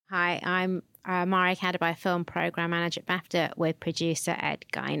Hi, I'm Mari Cadaby, Film Programme Manager at BAFTA with producer Ed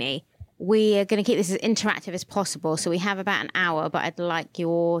Guiney. We are going to keep this as interactive as possible, so we have about an hour, but I'd like you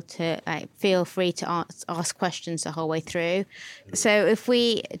all to feel free to ask questions the whole way through. So if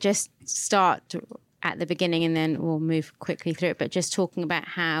we just start at the beginning and then we'll move quickly through it, but just talking about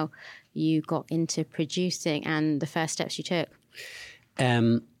how you got into producing and the first steps you took.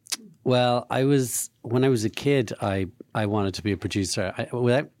 Well, when I was a kid, I wanted to be a producer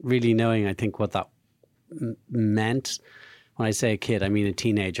without really knowing, I think, what that meant. When I say a kid, I mean a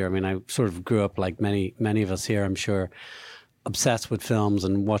teenager. I mean, I sort of grew up like many of us here, I'm sure, obsessed with films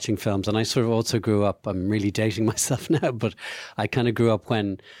and watching films. And I sort of also grew up, I'm really dating myself now, but I kind of grew up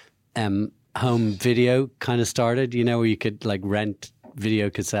when home video kind of started, where you could like rent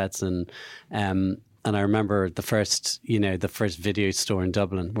video cassettes and I remember the first video store in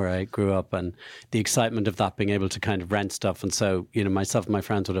Dublin where I grew up, and the excitement of that, being able to kind of rent stuff. And so, myself and my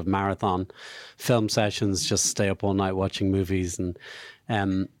friends would have marathon film sessions, just stay up all night watching movies.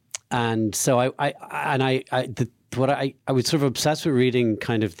 And so I was sort of obsessed with reading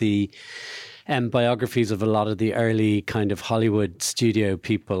kind of the biographies of a lot of the early kind of Hollywood studio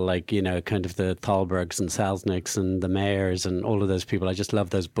people, like, kind of the Thalbergs and Selznicks and the Mayers and all of those people. I just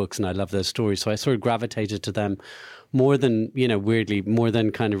love those books and I love those stories. So I sort of gravitated to them more than, weirdly, more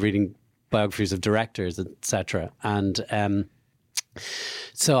than kind of reading biographies of directors, etc. And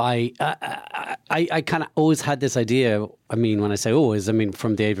so I kind of always had this idea. I mean, when I say always, I mean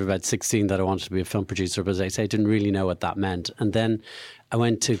from the age of about 16 that I wanted to be a film producer. But as I say, I didn't really know what that meant. And then I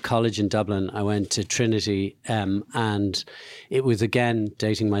went to college in Dublin. I went to Trinity, and it was, again,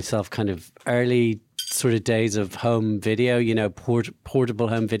 dating myself, kind of early sort of days of home video, portable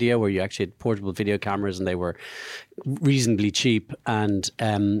home video, where you actually had portable video cameras and they were reasonably cheap. And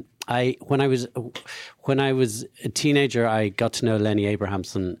when I was a teenager, I got to know Lenny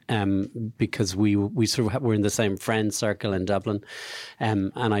Abrahamson because we sort of were in the same friend circle in Dublin,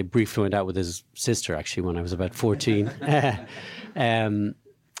 and I briefly went out with his sister actually when I was about 14.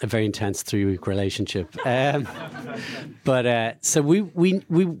 A very intense 3-week relationship. But so we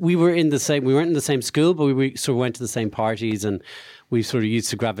were in the same. We weren't in the same school, but we sort of went to the same parties, and we sort of used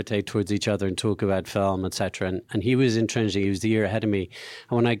to gravitate towards each other and talk about film, etc. And he was in Trinity. He was the year ahead of me.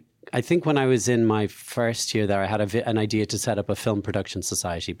 And I think when I was in my first year there, I had an idea to set up a film production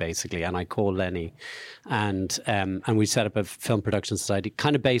society, basically. And I called Lenny, and we set up a film production society,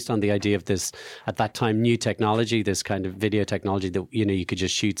 kind of based on the idea of this, at that time, new technology, this kind of video technology that, you could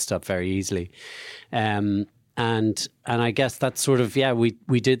just shoot stuff very easily. And I guess that's sort of,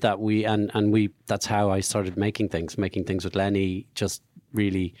 we did that. That's how I started making things with Lenny, just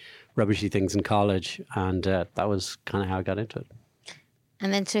really rubbishy things in college. And that was kind of how I got into it.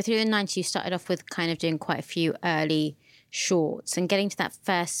 And then so through the 90s, you started off with kind of doing quite a few early shorts and getting to that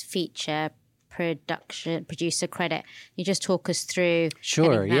first feature producer credit. You just talk us through.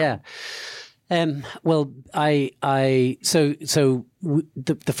 Sure, yeah. Well, the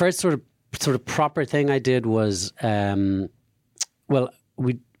first sort of proper thing I did was, we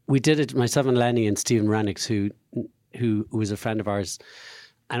did it, myself and Lenny and Stephen Rennicks, who was a friend of ours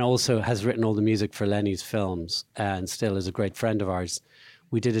and also has written all the music for Lenny's films and still is a great friend of ours.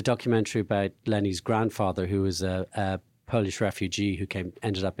 We did a documentary about Lenny's grandfather, who was a Polish refugee who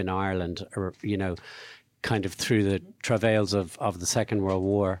ended up in Ireland, or, kind of through the travails of the Second World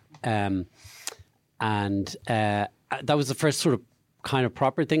War. And that was the first sort of kind of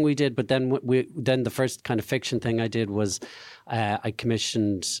proper thing we did. But then the first kind of fiction thing I did was I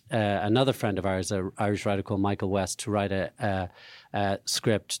commissioned another friend of ours, an Irish writer called Michael West, to write a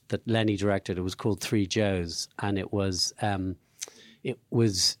script that Lenny directed. It was called Three Joes, and it was about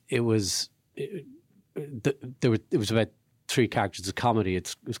three characters. A comedy.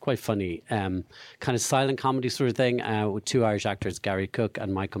 It was quite funny, kind of silent comedy sort of thing, with two Irish actors, Gary Cook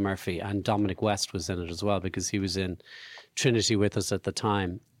and Michael Murphy, and Dominic West was in it as well because he was in Trinity with us at the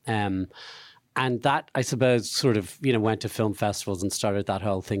time. And that, I suppose, sort of, went to film festivals and started that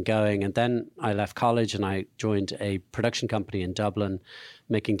whole thing going. And then I left college and I joined a production company in Dublin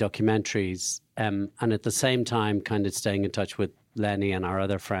making documentaries, and at the same time kind of staying in touch with Lenny and our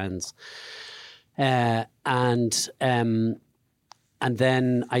other friends. And then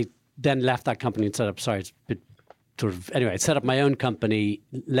I left that company and set up, I set up my own company.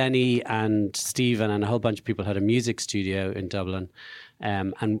 Lenny and Stephen and a whole bunch of people had a music studio in Dublin,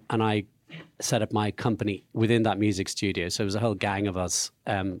 and I set up my company within that music studio. So it was a whole gang of us,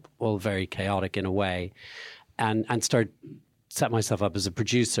 all very chaotic in a way, and set myself up as a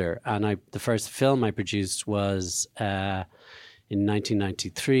producer. And the first film I produced was in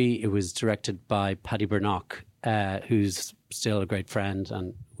 1993. It was directed by Paddy Bernach, who's still a great friend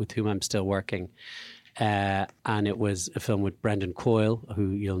and with whom I'm still working. And it was a film with Brendan Coyle,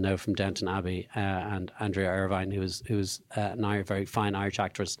 who you'll know from Downton Abbey, and Andrea Irvine, who was a very fine Irish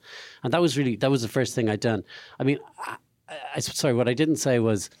actress. And that was the first thing I'd done. I mean, sorry, what I didn't say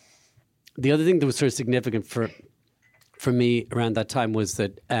was the other thing that was sort of significant for me around that time was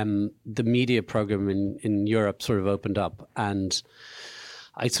that the media program in Europe sort of opened up, and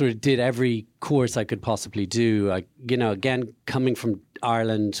I sort of did every course I could possibly do. Again, coming from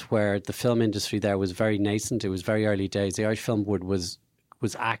Ireland, where the film industry there was very nascent, it was very early days. The Irish Film Board was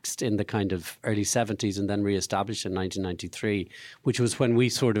axed in the kind of early 70s and then re-established in 1993, which was when we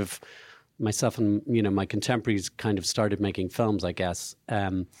sort of, myself and my contemporaries kind of started making films, I guess.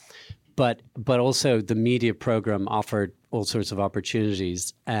 But also the media program offered all sorts of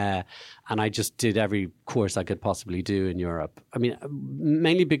opportunities, and I just did every course I could possibly do in Europe. I mean,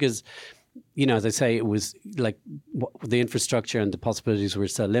 mainly because, as I say, it was like the infrastructure and the possibilities were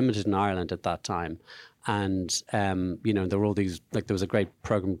so limited in Ireland at that time. And, there were all these, like there was a great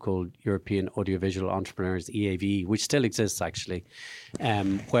program called European Audiovisual Entrepreneurs, EAV, which still exists actually,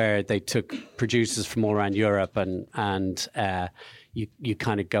 where they took producers from all around Europe and you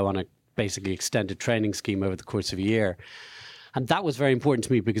kind of go on a basically extended training scheme over the course of a year. And that was very important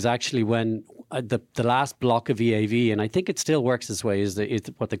to me because actually when the last block of EAV, and I think it still works this way, is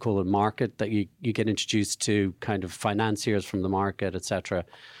what they call a market, that you get introduced to kind of financiers from the market, etc.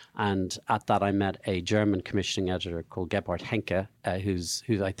 And at that I met a German commissioning editor called Gebhard Henke, who's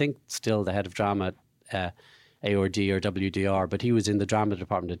I think still the head of drama at ARD or WDR, but he was in the drama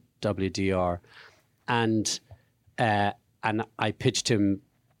department at WDR. And I pitched him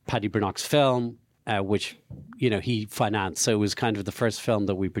Paddy Breathnach's film, which, he financed. So it was kind of the first film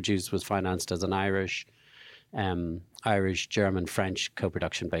that we produced was financed as an Irish, German, French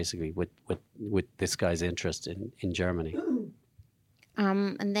co-production, basically, with this guy's interest in Germany.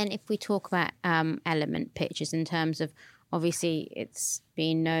 And then if we talk about Element Pictures in terms of, obviously, it's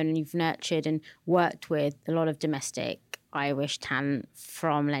been known and you've nurtured and worked with a lot of domestic Irish talent,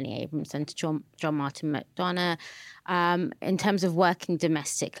 from Lenny Abrahamson to John Martin McDonagh. In terms of working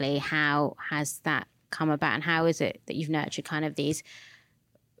domestically, how has that come about, and how is it that you've nurtured kind of these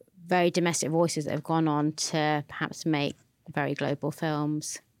very domestic voices that have gone on to perhaps make very global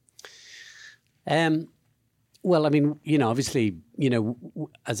films? Well, I mean, obviously,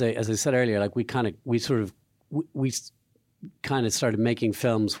 as I said earlier, like we kind of started making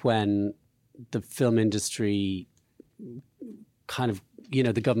films when the film industry kind of,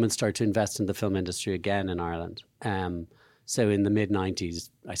 the government started to invest in the film industry again in Ireland. So in the mid-90s,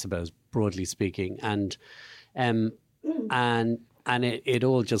 I suppose, broadly speaking, and it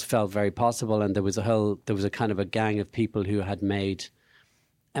all just felt very possible. And there was a kind of a gang of people who had made,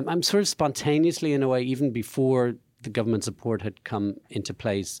 I'm sort of spontaneously in a way, even before the government support had come into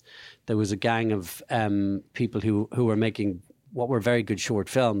place, there was a gang of people who were making what were very good short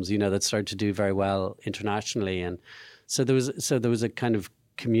films, that started to do very well internationally. And so there was a kind of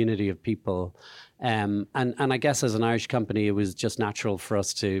community of people. And I guess as an Irish company, it was just natural for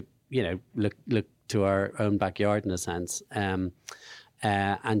us to, look to our own backyard in a sense. And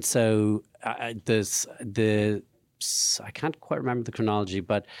so I can't quite remember the chronology,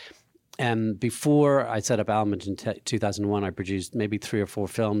 but before I set up Element in 2001, I produced maybe 3 or 4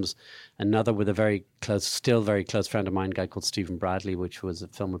 films. Another with a still very close friend of mine, a guy called Stephen Bradley, which was a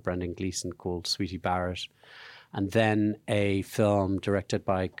film with Brendan Gleeson called Sweetie Barrett. And then a film directed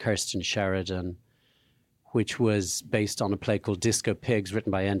by Kirsten Sheridan, which was based on a play called Disco Pigs,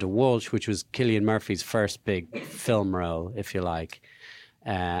 written by Enda Walsh, which was Cillian Murphy's first big film role, if you like.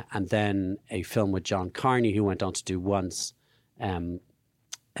 And then a film with John Carney, who went on to do Once,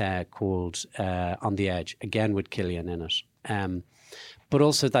 called On the Edge, again with Cillian in it. But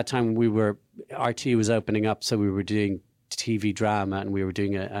also at that time, RT was opening up, so we were doing TV drama, and we were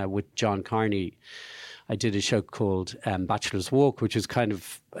doing with John Carney. I did a show called Bachelor's Walk, which was kind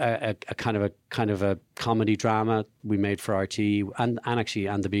of a comedy drama we made for RT and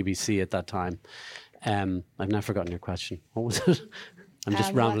the BBC at that time. I've now forgotten your question. What was it? I'm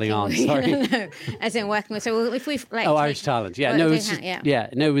just rambling on. Sorry. No. As in working with. So if we've Irish talent. Yeah. No,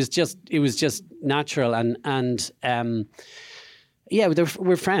 it was just natural and. Yeah,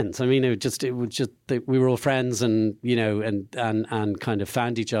 we're friends. I mean, it was just we were all friends, and and kind of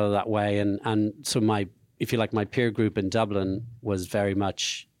found each other that way. And so my peer group in Dublin was very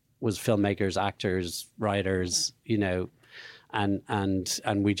much filmmakers, actors, writers, and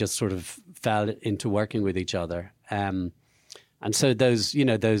we just sort of fell into working with each other. And so those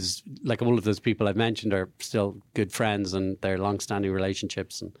like all of those people I've mentioned are still good friends, and they're long-standing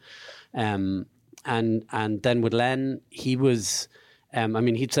relationships, and then with Len, he was, I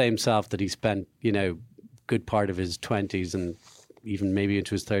mean, he'd say himself that he spent, you know, good part of his 20s and even maybe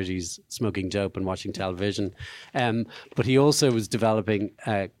into his 30s smoking dope and watching television. But he also was developing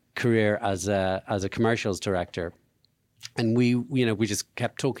a career as a commercials director. And we just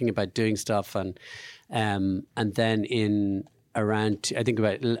kept talking about doing stuff. And then in around, I think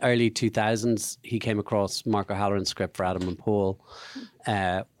about early 2000s, he came across Mark O'Halloran's script for Adam and Paul,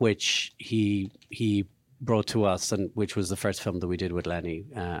 which he brought to us, and which was the first film that we did with Lenny,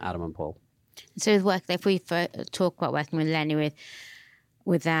 Adam and Paul. So if we talk about working with Lenny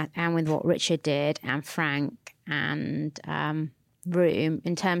with that and with what Richard did and Frank and Room,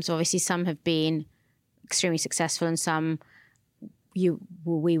 in terms of obviously some have been extremely successful and some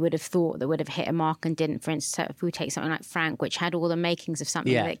we would have thought that would have hit a mark and didn't. For instance, if we take something like Frank, which had all the makings of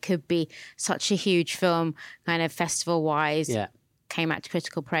something that could be such a huge film, kind of festival-wise, came out to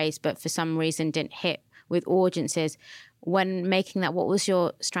critical praise, but for some reason didn't hit with audiences. When making that, what was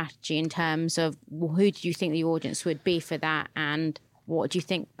your strategy in terms of who do you think the audience would be for that, and what do you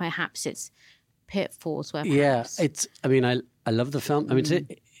think perhaps its pitfalls were? Perhaps? Yeah, I mean, I love the film. I mean,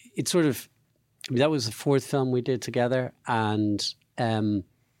 it's sort of, I mean, that was the fourth film we did together, and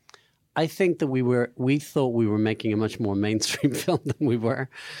I think that we thought we were making a much more mainstream film than we were,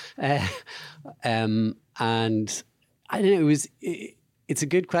 and I don't know. It's a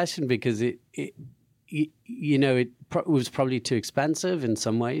good question because it was probably too expensive in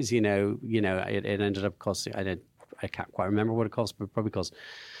some ways. It ended up costing. I can't quite remember what it cost, but it probably cost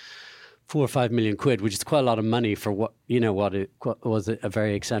 4 or 5 million quid, which is quite a lot of money for what it was a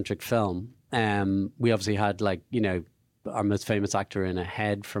very eccentric film. We obviously had our most famous actor in a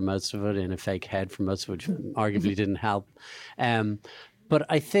head for most of it, in a fake head for most of it, which arguably didn't help. But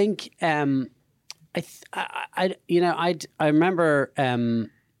I think I remember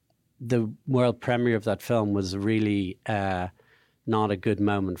the world premiere of that film was really not a good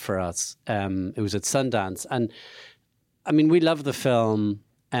moment for us. It was at Sundance, and I mean, we love the film.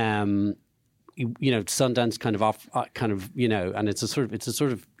 Sundance kind of and it's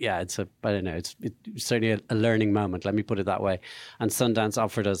certainly a learning moment. Let me put it that way. And Sundance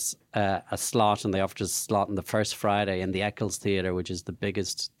offered us a slot, and they offered us a slot on the first Friday in the Eccles Theatre, which is the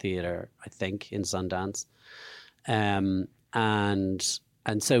biggest theatre, I think, in Sundance. And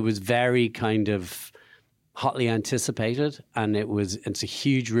so it was very kind of hotly anticipated, and it's a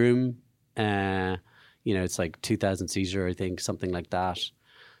huge room. It's like 2,000 seats, I think, something like that.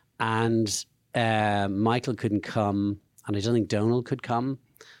 And Michael couldn't come, and I don't think Donald could come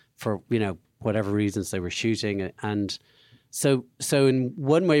for whatever reasons they were shooting. And so in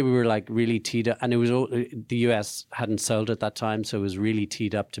one way we were like really teed up, and it was the US hadn't sold at that time, so it was really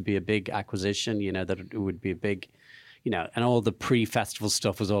teed up to be a big acquisition. That it would be a big. And all the pre-festival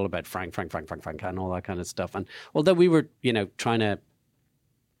stuff was all about Frank, and all that kind of stuff. And although we were, trying to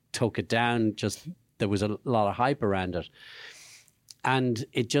talk it down, just there was a lot of hype around it. And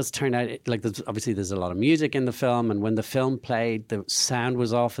it just turned out, there's a lot of music in the film. And when the film played, the sound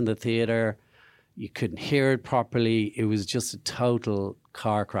was off in the theatre. You couldn't hear it properly. It was just a total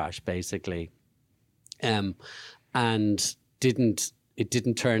car crash, basically. And it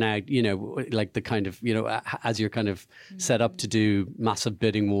didn't turn out, like the kind of, as you're kind of set up to do massive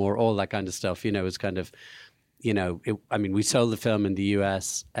bidding war, all that kind of stuff, it's kind of, we sold the film in the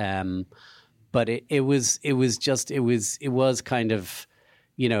US, but it was kind of,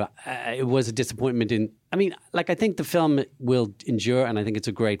 it was a disappointment I think the film will endure, and I think it's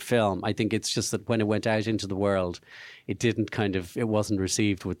a great film. I think it's just that when it went out into the world, it wasn't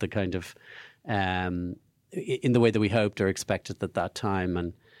received with the kind of, in the way that we hoped or expected at that time.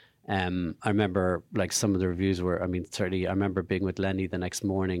 And I remember some of the reviews were, certainly I remember being with Lenny the next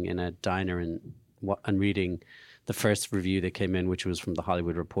morning in a diner and reading the first review that came in, which was from the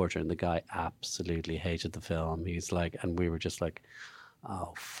Hollywood Reporter, and the guy absolutely hated the film. He's like, and we were just like,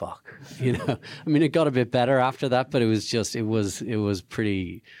 oh fuck, it got a bit better after that, but it was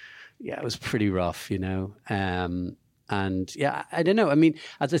pretty rough, and yeah, I don't know.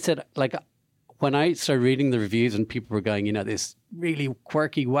 As I said, when I started reading the reviews and people were going, this really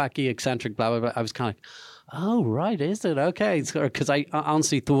quirky, wacky, eccentric, blah, blah, blah, I was kind of like, oh, right, is it? Okay. Because I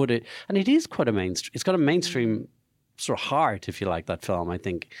honestly thought it, and it is quite it's got a mainstream sort of heart, if you like, that film, I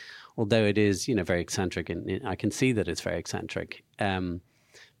think, although it is, very eccentric, and I can see that it's very eccentric. But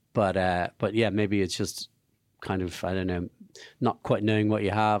yeah, maybe it's just kind of, I don't know, not quite knowing what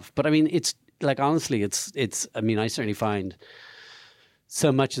you have. But it's honestly, it's, I certainly find so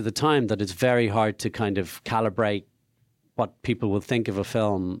much of the time that it's very hard to kind of calibrate what people will think of a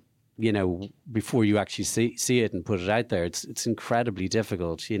film, before you actually see it and put it out there. It's incredibly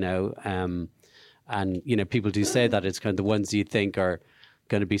difficult, And, you know, people do say that it's kind of the ones you think are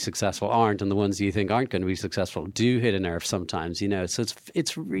going to be successful aren't, and the ones you think aren't going to be successful do hit a nerve sometimes, you know. So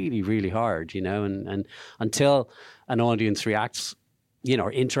it's really, really hard, you know, and until an audience reacts, you know,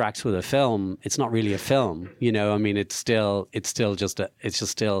 or interacts with a film, it's not really a film, you know. I mean, it's just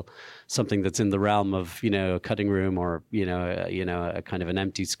still something that's in the realm of, you know, a cutting room or, you know, a kind of an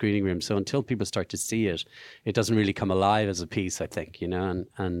empty screening room. So until people start to see it, it doesn't really come alive as a piece, I think, you know,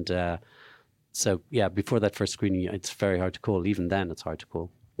 and so, yeah, before that first screening, it's very hard to call. Even then, it's hard to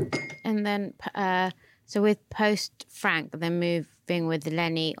call. And then, so with post Frank, then moving with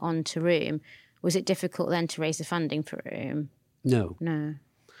Lenny on to Room, was it difficult then to raise the funding for Room? No.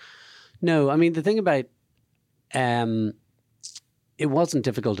 I mean, the thing about it wasn't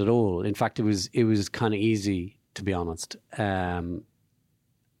difficult at all. In fact, it was kind of easy, to be honest. I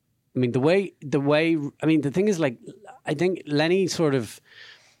mean, the thing is, like, I think Lenny sort of,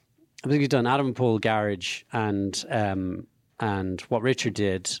 I think he's done Adam and Paul Garage and What Richard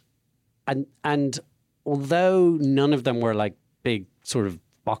Did, and although none of them were like big sort of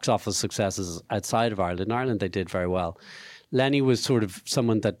box office successes outside of Ireland, in Ireland they did very well. Lenny was sort of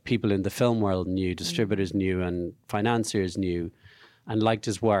someone that people in the film world knew, distributors knew, and financiers knew, and liked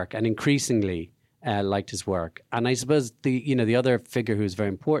his work, and increasingly liked his work. And I suppose the other figure who was very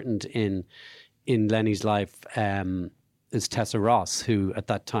important in Lenny's life is Tessa Ross, who at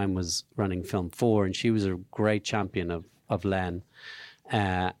that time was running Film 4, and she was a great champion of Len,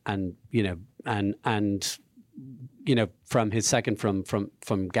 and from his second from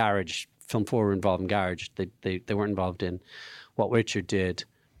Garage, Film 4 were involved in Garage. They weren't involved in What Richard Did,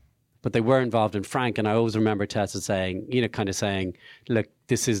 but they were involved in Frank. And I always remember Tessa saying, you know, kind of saying, look,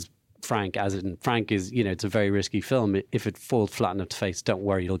 this is Frank, as in Frank is, you know, it's a very risky film. If it falls flat on its face, don't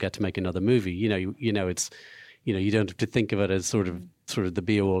worry, you'll get to make another movie. You know, it's, you know, you don't have to think of it as sort of the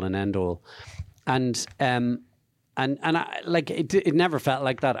be all and end all. And I, like, it never felt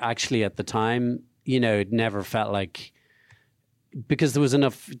like that actually at the time. You know, it never felt like, because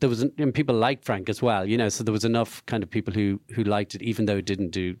and people liked Frank as well, you know, so there was enough kind of people who liked it, even though it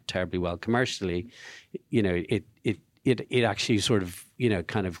didn't do terribly well commercially. You know, it actually sort of, you know,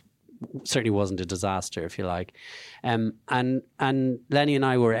 kind of certainly wasn't a disaster, if you like. And Lenny and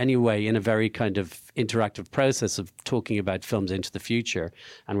I were anyway in a very kind of interactive process of talking about films into the future,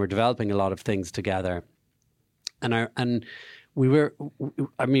 and we're developing a lot of things together. I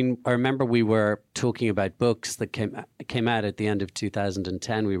remember we were talking about books that came out at the end of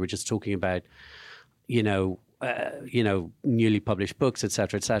 2010. We were just talking about, newly published books, et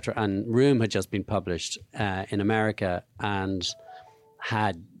cetera, and Room had just been published in America and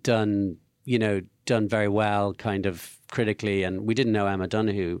had done very well, kind of critically. And we didn't know Emma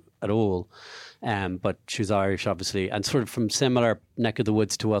Donoghue at all, but she was Irish, obviously, and sort of from similar neck of the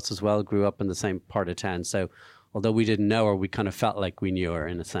woods to us as well. Grew up in the same part of town, so although we didn't know her, we kind of felt like we knew her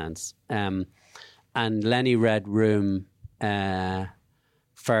in a sense. And Lenny read Room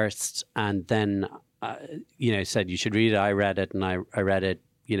first, and then said you should read it. I read it, and I read it,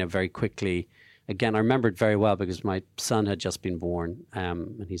 very quickly. Again, I remember it very well because my son had just been born,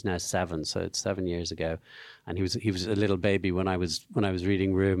 and he's now 7, so it's 7 years ago, and he was a little baby when I was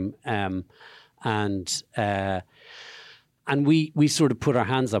reading Room, and we sort of put our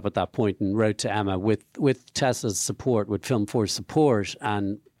hands up at that point and wrote to Emma with Tessa's support, with Film 4's support,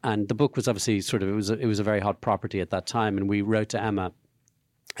 and the book was obviously it was a very hot property at that time, and we wrote to Emma,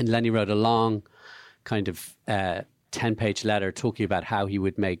 and Lenny wrote a long kind of 10-page letter talking about how he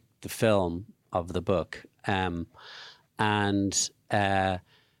would make the film of the book, and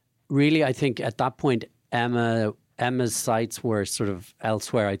really, I think at that point Emma's sights were sort of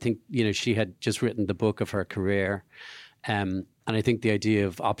elsewhere. I think she had just written the book of her career. And I think the idea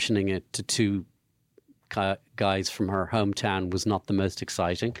of optioning it to 2 guys from her hometown was not the most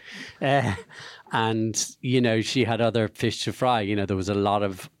exciting. And, she had other fish to fry. There was a lot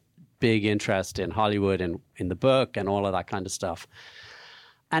of big interest in Hollywood and in the book and all of that kind of stuff.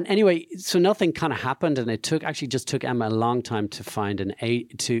 And anyway, so nothing kind of happened, and it took Emma a long time to find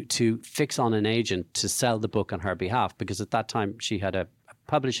to fix on an agent to sell the book on her behalf, because at that time she had a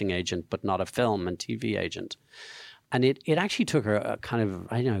publishing agent, but not a film and TV agent. And it actually took her a kind of,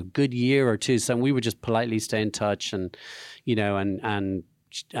 I don't know, good year or two. So we would just politely stay in touch, and she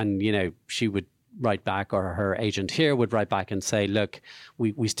would write back, or her agent here would write back and say, look,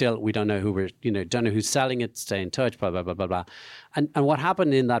 we don't know who don't know who's selling it, stay in touch, blah, blah, blah, blah, blah. And what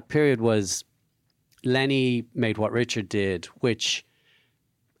happened in that period was Lenny made What Richard Did, which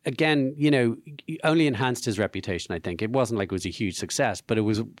again, only enhanced his reputation, I think. It wasn't like it was a huge success, but it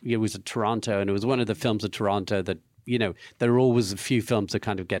was at Toronto, and it was one of the films of Toronto that, there are always a few films that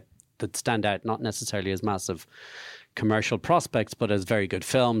kind of get that stand out, not necessarily as massive commercial prospects, but as very good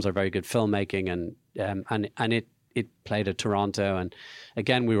films or very good filmmaking, and it played at Toronto, and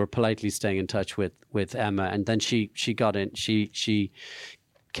again we were politely staying in touch with Emma, and then she got in, she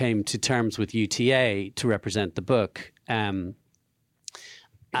came to terms with UTA to represent the book. And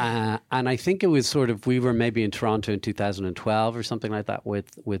I think it was sort of, we were maybe in Toronto in 2012 or something like that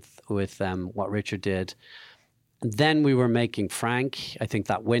with what Richard did. And then we were making Frank, I think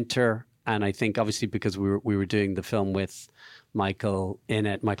that winter, and I think obviously because we were doing the film with Michael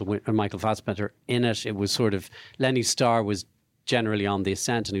Fassbender in it, it was sort of, Lenny's star was generally on the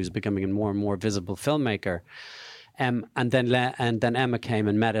ascent, and he was becoming a more and more visible filmmaker. And then Emma came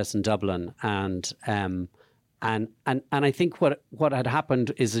and met us in Dublin, and I think what had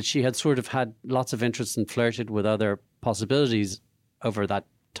happened is that she had sort of had lots of interest and flirted with other possibilities over that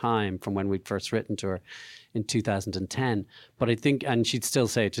time from when we'd first written to her in 2010. But I think, and she'd still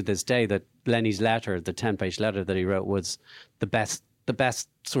say to this day, that Lenny's letter, the 10-page letter that he wrote, was the best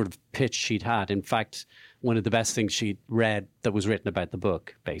sort of pitch she'd had. In fact, one of the best things she'd read that was written about the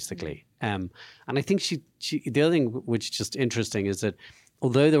book, basically. And I think she the other thing which is just interesting is that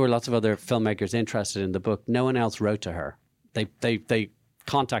although there were lots of other filmmakers interested in the book, no one else wrote to her. They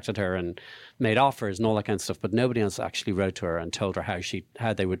contacted her and made offers and all that kind of stuff, but nobody else actually wrote to her and told her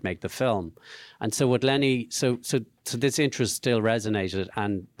how they would make the film. And so what Lenny, so this interest still resonated,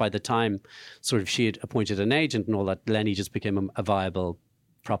 and by the time sort of she had appointed an agent and all that, Lenny just became a viable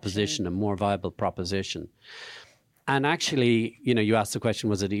proposition, a more viable proposition. And actually, you asked the question,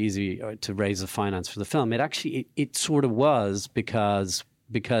 was it easy to raise the finance for the film? It sort of was, because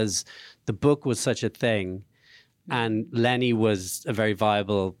the book was such a thing, and Lenny was a very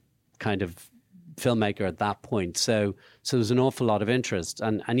viable kind of filmmaker at that point. So there was an awful lot of interest,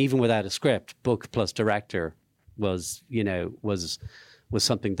 and even without a script, book plus director was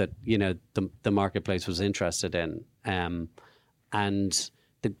something that the marketplace was interested in, and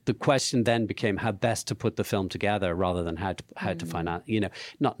the question then became how best to put the film together rather than how to finance,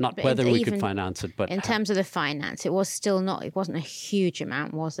 not but whether we could finance it, but in terms of the finance, it wasn't a huge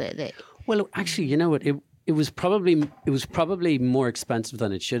amount, was it? Well, actually, you know what, it was probably more expensive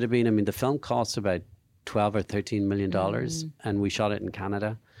than it should have been. I mean, the film cost about $12 or $13 million, and we shot it in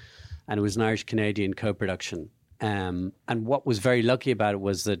Canada, and it was an Irish-Canadian co-production. And what was very lucky about it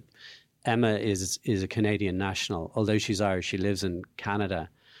was that Emma is a Canadian national. Although she's Irish, she lives in Canada.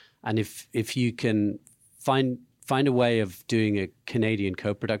 And if you can find a way of doing a Canadian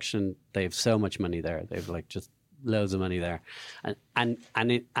co-production, they have so much money there. They have like just loads of money there, and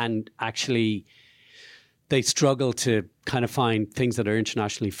actually they struggle to kind of find things that are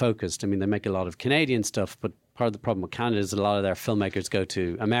internationally focused. I mean, they make a lot of Canadian stuff, but part of the problem with Canada is a lot of their filmmakers go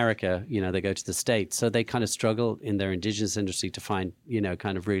to America. They go to the States, so they kind of struggle in their indigenous industry to find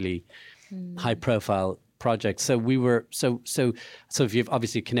kind of really high profile projects. So we were so if you've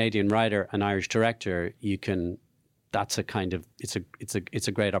obviously a Canadian writer, an Irish director, that's a kind of it's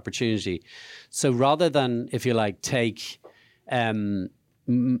a great opportunity. So rather than, if you like, take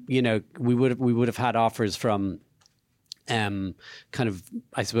we would have had offers from kind of,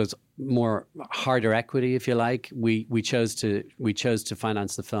 I suppose, more harder equity, if you like. We chose to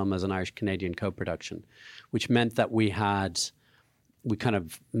finance the film as an Irish Canadian co-production, which meant that we kind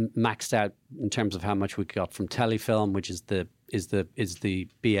of maxed out in terms of how much we got from Telefilm, which is the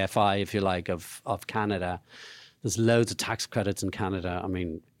BFI, if you like, of Canada. There's loads of tax credits in Canada. I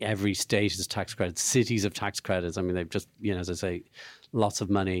mean, every state has tax credits, cities have tax credits. I mean, they've just, as I say, lots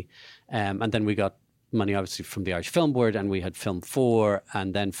of money. And then we got money, obviously, from the Irish Film Board, and we had Film 4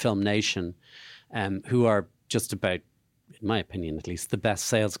 and then Film Nation, who are just about, in my opinion at least, the best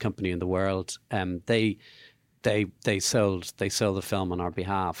sales company in the world. They sold the film on our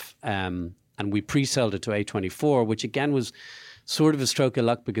behalf, and we pre-sold it to A24, which again was sort of a stroke of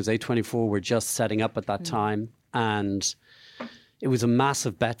luck because A24 were just setting up at that time, and it was a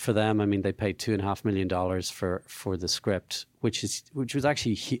massive bet for them. I mean, they paid $2.5 million for the script, which was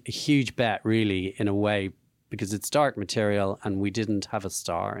actually a huge bet, really, in a way, because it's dark material, and we didn't have a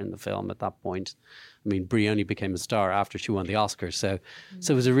star in the film at that point. I mean, Brie only became a star after she won the Oscar, so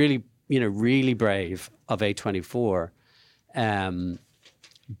it was a really, really brave of A24.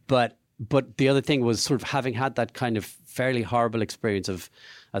 But the other thing was sort of having had that kind of fairly horrible experience of,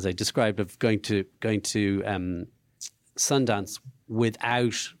 as I described, of going to Sundance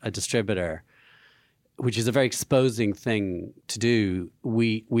without a distributor, which is a very exposing thing to do.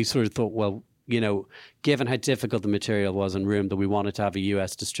 We sort of thought, well, given how difficult the material was in Room, that we wanted to have a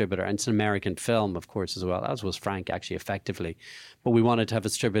US distributor, and it's an American film, of course, as well, as was Frank, actually, effectively. But we wanted to have a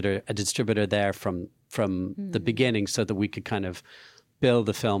distributor there from the beginning, so that we could kind of build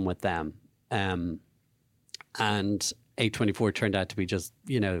the film with them. And A24 turned out to be just,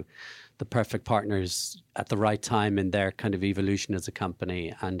 the perfect partners at the right time in their kind of evolution as a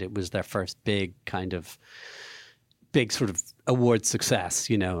company. And it was their first big sort of award success.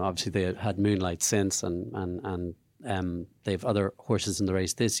 Obviously they had Moonlight since, and they have other horses in the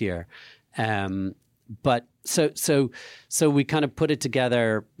race this year. But so we kind of put it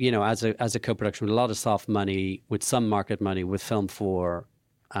together, as a co-production with a lot of soft money, with some market money, with Film 4,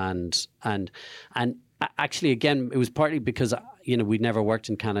 and actually, again, it was partly because we'd never worked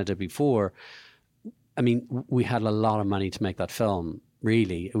in Canada before. I mean, we had a lot of money to make that film.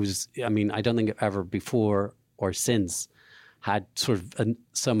 Really, it was. I mean, I don't think I've ever before or since had sort of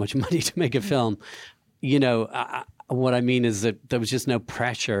so much money to make a film. What I mean is that there was just no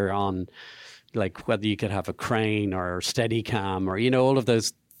pressure on, like, whether you could have a crane or Steadicam or all of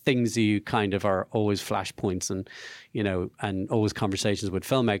those things that you kind of are always flashpoints and and always conversations with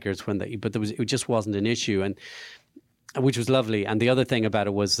filmmakers but it just wasn't an issue, and which was lovely. And the other thing about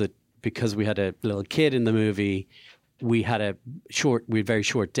it was that because we had a little kid in the movie, we had very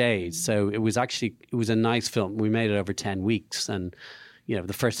short days, so it was a nice film. We made it over 10 weeks, and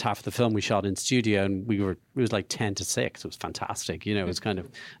the first half of the film we shot in studio, and it was like 10 to 6. It was fantastic. It was kind of,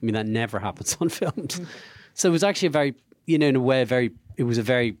 that never happens on films. So it was actually a very, in a way, it was a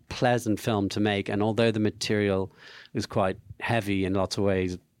very pleasant film to make. And although the material was quite heavy in lots of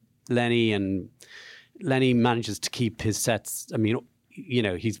ways, Lenny manages to keep his sets. I mean,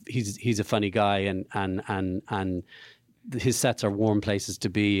 he's a funny guy, and his sets are warm places to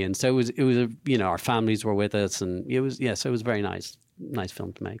be. And so it was our families were with us, and so it was very nice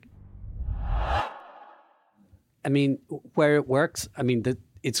film to make. I mean, where it works, I mean,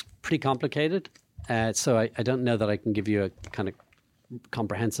 it's pretty complicated. So I don't know that I can give you a kind of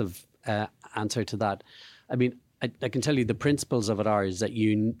comprehensive answer to that. I mean, I can tell you the principles of it are is that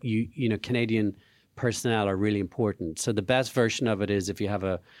Canadian personnel are really important. So the best version of it is if you have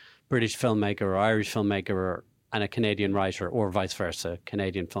a British filmmaker or Irish filmmaker and a Canadian writer, or vice versa,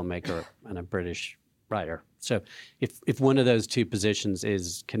 Canadian filmmaker and a British writer. So if one of those two positions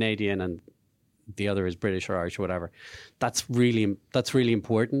is Canadian and the other is British or Irish or whatever, that's really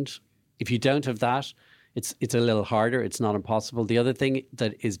important. If you don't have that, it's a little harder. It's not impossible. The other thing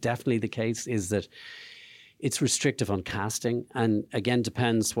that is definitely the case is that it's restrictive on casting, and again,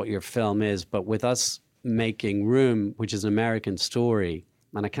 depends what your film is. But with us making Room, which is an American story,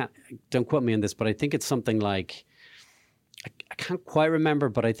 and don't quote me on this, but I think it's something like, I can't quite remember,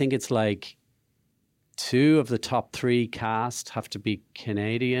 but I think it's like 2 of the top 3 cast have to be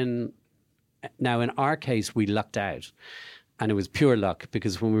Canadian. Now, in our case, we lucked out, and it was pure luck,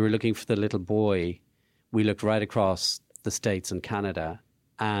 because when we were looking for the little boy, we looked right across the States and Canada,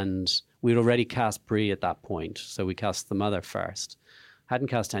 and we'd already cast Brie at that point. So we cast the mother first. Hadn't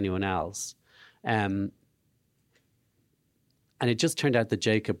cast anyone else. And it just turned out that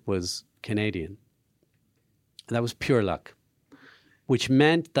Jacob was Canadian. And that was pure luck, which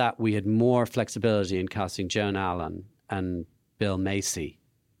meant that we had more flexibility in casting Joan Allen and Bill Macy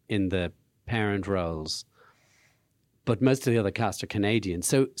in the parent roles. But most of the other cast are Canadian.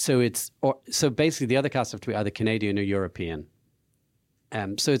 So basically the other cast have to be either Canadian or European.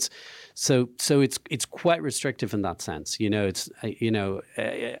 So it's quite restrictive in that sense. As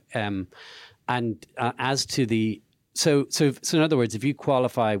to the so in other words, if you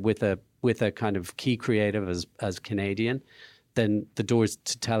qualify with a kind of key creative as Canadian, then the doors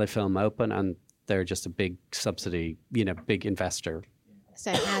to Telefilm open, and they're just a big subsidy, big investor.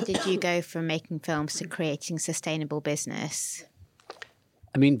 So how did you go from making films to creating sustainable business?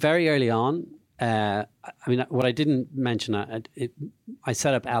 I mean, very early on, what I didn't mention, I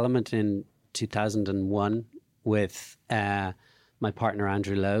set up Element in 2001 with my partner,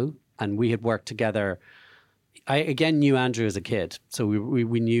 Andrew Lowe, and we had worked together. I, again, knew Andrew as a kid. So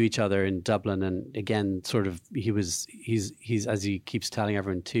we knew each other in Dublin, and again, sort of, he's as he keeps telling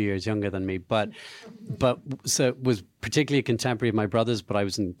everyone, 2 years younger than me, but so was particularly a contemporary of my brother's, but I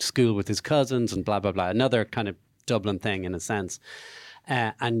was in school with his cousins and blah, blah, blah. Another kind of Dublin thing in a sense.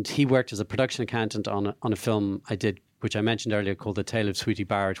 And he worked as a production accountant on a film I did, which I mentioned earlier, called The Tale of Sweetie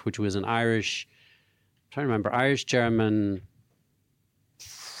Barrett, which was an Irish, I'm trying to remember, Irish, German,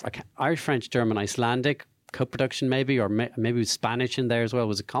 French, German, Icelandic co-production maybe, or maybe it was Spanish in there as well. It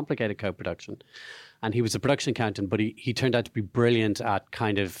was a complicated co-production. And he was a production accountant, but he turned out to be brilliant at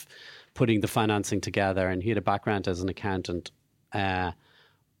kind of putting the financing together, and he had a background as an accountant. And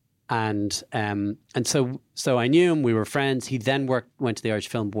so I knew him, we were friends. He then went to the Irish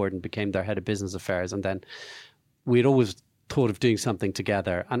Film Board and became their head of business affairs. And then we'd always thought of doing something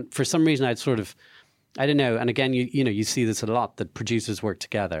together. And for some reason, I'd sort of I don't know. And again, you see this a lot, that producers work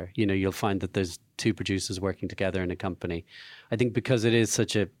together. You'll find that there's two producers working together in a company. I think because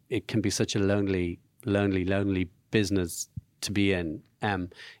it can be such a lonely business to be in.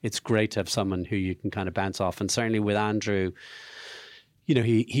 It's great to have someone who you can kind of bounce off. And certainly with Andrew,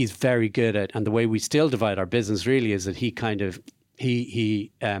 he's very good at, and the way we still divide our business really is that he kind of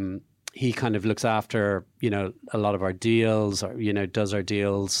looks after, a lot of our deals, or, does our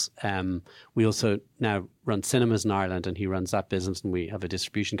deals. We also now run cinemas in Ireland, and he runs that business, and we have a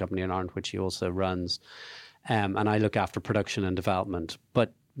distribution company in Ireland, which he also runs. And I look after production and development.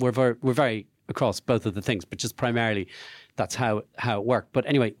 But we're very across both of the things, but just primarily that's how it worked. But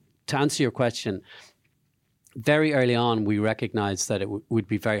anyway, to answer your question, very early on, we recognized that it would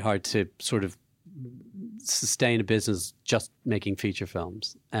be very hard to sort of sustain a business just making feature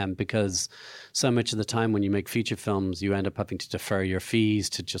films, because so much of the time when you make feature films, you end up having to defer your fees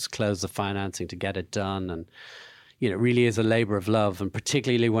to just close the financing to get it done. And, it really is a labor of love. And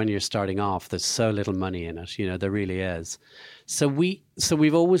particularly when you're starting off, there's so little money in it, there really is. So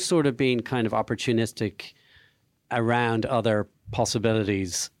we've always sort of been kind of opportunistic around other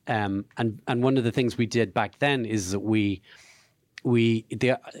possibilities. And one of the things we did back then is that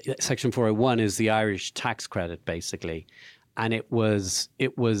the Section 401 is the Irish tax credit, basically, and it was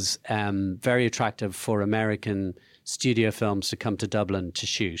very attractive for American studio films to come to Dublin to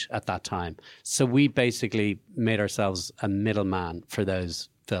shoot at that time. So we basically made ourselves a middleman for those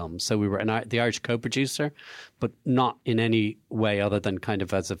films. So we were the Irish co-producer, but not in any way other than kind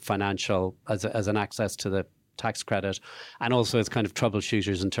of as a financial, as an access to the tax credit, and also as kind of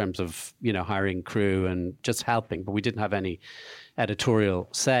troubleshooters in terms of hiring crew and just helping, but we didn't have any editorial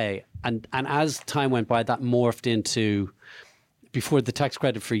say. And as time went by, that morphed into, before the tax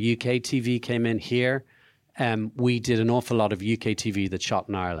credit for UK TV came in here, we did an awful lot of UK TV that shot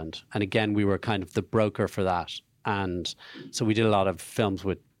in Ireland, and again we were kind of the broker for that. And so we did a lot of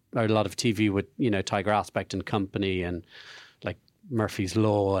TV with Tiger Aspect and Company, and like Murphy's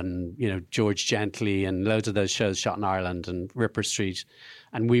Law, and George Gently, and loads of those shows shot in Ireland, and Ripper Street,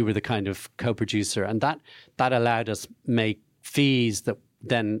 and we were the kind of co-producer, and that allowed us make fees that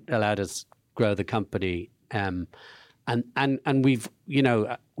then allowed us grow the company. And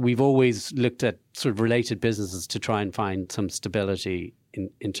we've always looked at sort of related businesses to try and find some stability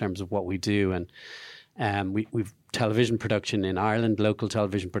in terms of what we do. And we've television production in Ireland. Local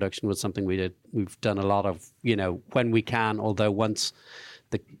television production was something we did. We've done a lot of, when we can, although once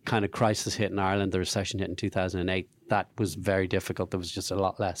the kind of crisis hit in Ireland, the recession hit in 2008, that was very difficult. There was just a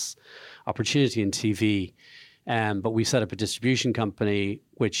lot less opportunity in TV. But we set up a distribution company,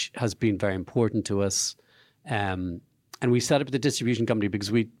 which has been very important to us. And we set up the distribution company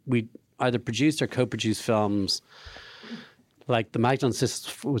because we either produced or co-produced films. Like The Magdalen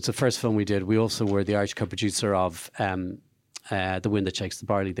Sisters was the first film we did. We also were the Irish co-producer of The Wind That Shakes the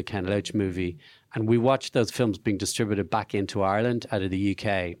Barley, the Ken Loach movie. And we watched those films being distributed back into Ireland out of the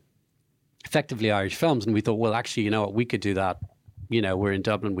UK, effectively Irish films. And we thought, well, actually, we could do that. We're in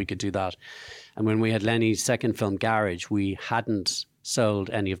Dublin, we could do that. And when we had Lenny's second film, Garage, we hadn't sold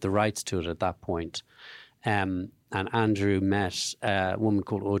any of the rights to it at that point. And Andrew met a woman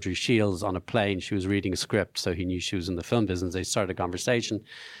called Audrey Shields on a plane. She was reading a script, so he knew she was in the film business. They started a conversation,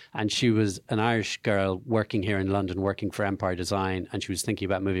 and she was an Irish girl working here in London, working for Empire Design, and she was thinking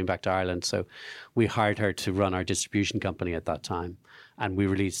about moving back to Ireland. So we hired her to run our distribution company at that time, and we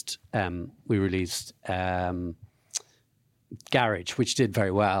released Garage, which did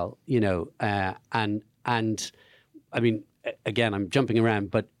very well, and I mean, again, I'm jumping around,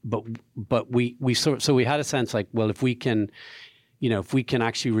 but we had a sense like, well, if we can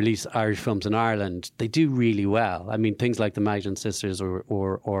actually release Irish films in Ireland, they do really well. I mean, things like The Magdalen Sisters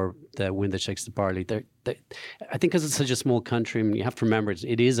or The Wind That Shakes the Barley. I think because it's such a small country, I mean, you have to remember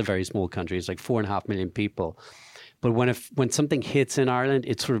it is a very small country. It's like 4.5 million people. But when something hits in Ireland,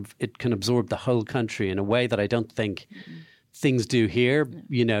 it can absorb the whole country in a way that I don't think things do here.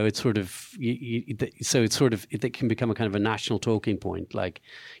 It's sort of it can become a kind of a national talking point. Like,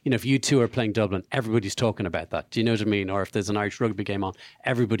 if you two are playing Dublin, everybody's talking about that. Do you know what I mean? Or if there's an Irish rugby game on,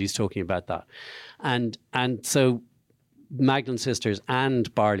 everybody's talking about that. And so Magdalen Sisters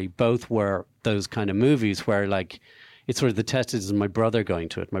and Barley both were those kind of movies where, like, it's sort of the test is my brother going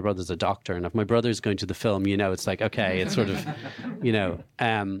to it. My brother's a doctor, and if my brother's going to the film, it's like, okay, it's sort of,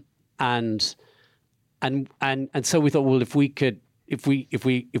 and so we thought, well, if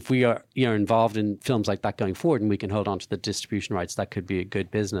we are involved in films like that going forward, and we can hold on to the distribution rights, that could be a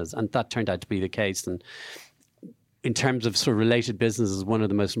good business, and that turned out to be the case. And in terms of sort of related businesses, one of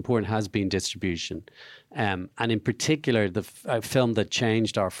the most important has been distribution, and in particular, the film that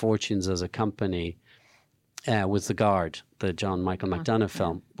changed our fortunes as a company was The Guard, the John Michael McDonagh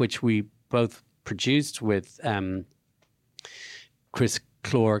film, which we both produced with Chris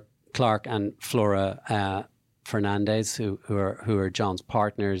Clark and Flora Fernandez, who are John's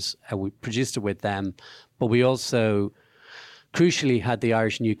partners. We produced it with them, but we also crucially had the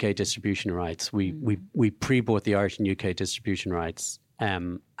Irish and UK distribution rights. We pre-bought the Irish and UK distribution rights,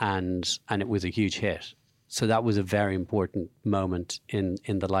 and it was a huge hit. So that was a very important moment in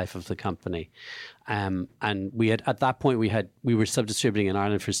the life of the company. And we had, at that point, we were sub-distributing in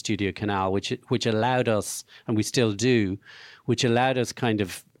Ireland for Studio Canal, which allowed us, and we still do, which allowed us kind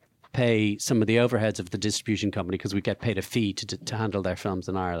of pay some of the overheads of the distribution company because we get paid a fee to handle their films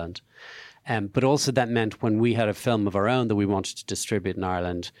in Ireland. But also that meant when we had a film of our own that we wanted to distribute in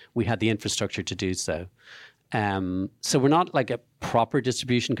Ireland, we had the infrastructure to do so. So we're not like a proper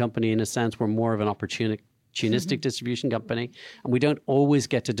distribution company in a sense. We're more of an opportunistic distribution company, and we don't always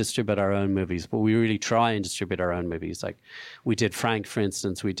get to distribute our own movies, but we really try and distribute our own movies. Like we did Frank, for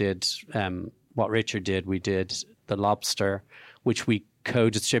instance. We did What Richard Did. We did The Lobster, which we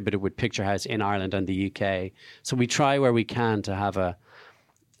co-distributed with Picture House in Ireland and the UK. So we try where we can to have a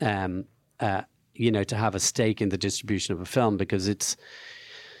to have a stake in the distribution of a film, because it's,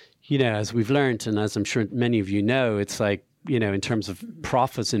 as we've learned, and as I'm sure many of you know, it's like, in terms of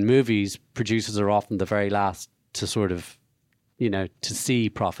profits in movies, producers are often the very last to sort of, to see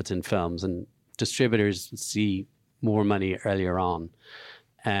profits in films, and distributors see more money earlier on.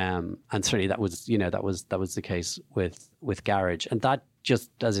 And certainly that was the case with Garage, and that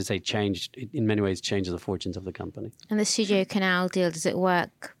just, as I say, changed in many ways, changes the fortunes of the company. And the Studio Canal deal, does it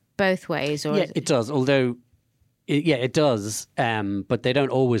work both ways? Or yeah, it does. Although, it does. But they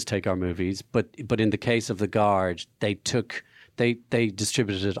don't always take our movies. But in the case of The Guard, they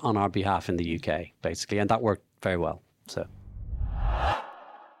distributed it on our behalf in the UK, basically, and that worked very well. So,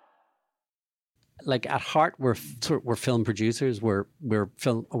 like at heart, we're film producers. We're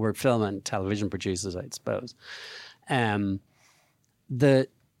film and television producers, I suppose. The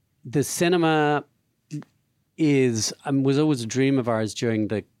cinema was always a dream of ours during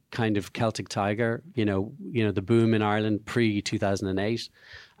the kind of Celtic Tiger, the boom in Ireland pre-2008,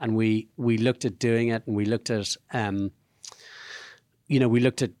 and we looked at doing it, and we looked at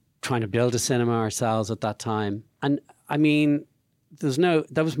trying to build a cinema ourselves at that time. And I mean,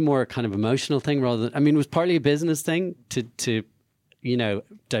 that was more a kind of emotional thing rather than, it was partly a business thing to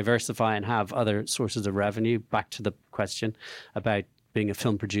diversify and have other sources of revenue. Back to the question about being a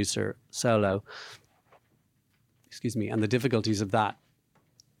film producer solo, and the difficulties of that.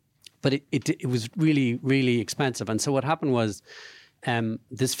 But it was really, really expensive. And so what happened was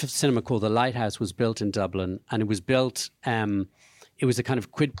this cinema called The Lighthouse was built in Dublin, and it was built, it was a kind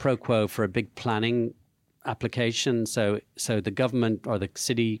of quid pro quo for a big planning application. So the government or the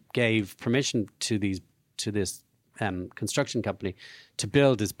city gave permission to this construction company to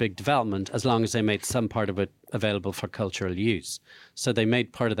build this big development as long as they made some part of it available for cultural use. So they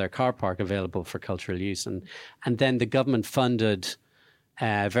made part of their car park available for cultural use. And then the government funded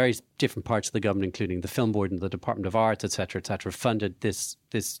various different parts of the government, including the Film Board and the Department of Arts, et cetera, funded this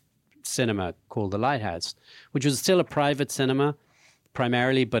cinema called The Lighthouse, which was still a private cinema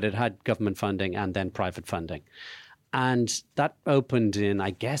primarily, but it had government funding and then private funding. And that opened in,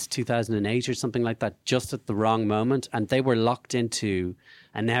 I guess, 2008 or something like that, just at the wrong moment. And they were locked into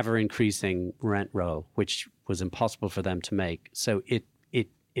an ever-increasing rent roll, which was impossible for them to make. So it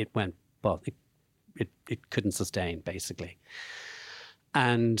went, well, it couldn't sustain, basically.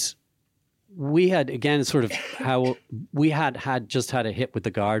 And we had, again, sort of how we had just had a hit with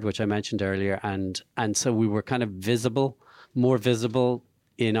The Guard, which I mentioned earlier. And so we were kind of more visible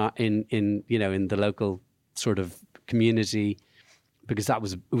in the local sort of community, because it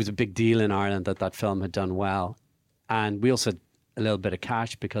was a big deal in Ireland that film had done well, and we also had a little bit of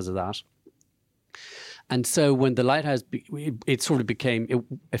cash because of that. And so when The Lighthouse, it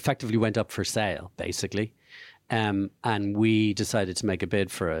effectively went up for sale, basically, and we decided to make a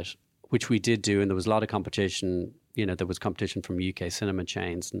bid for it, which we did do, and there was a lot of competition. There was competition from UK cinema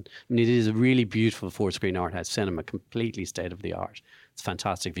chains, and it is a really beautiful 4-screen art house cinema, completely state of the art. It's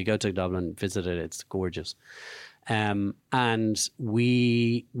fantastic. If you go to Dublin, visit it. It's gorgeous. And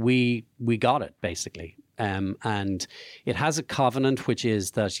we got it, basically. And it has a covenant, which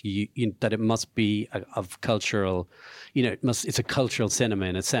is that that it must be of cultural, it's a cultural cinema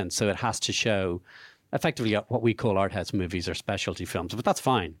in a sense. So it has to show effectively what we call art house movies or specialty films. But that's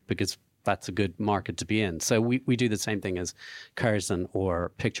fine, because that's a good market to be in. So we do the same thing as Curzon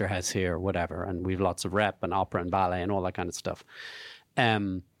or Picture House here or whatever. And we've lots of rep and opera and ballet and all that kind of stuff.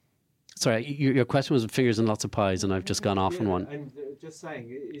 Sorry, your question was fingers and lots of pies, and I've just gone off on one. And just saying,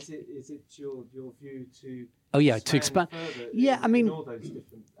 is it your view to to expand? Yeah, I mean, all those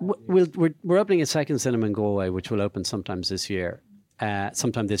different we're opening a second cinema in Galway, which will open sometime this year.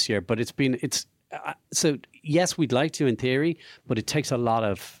 But so yes, we'd like to in theory, but it takes a lot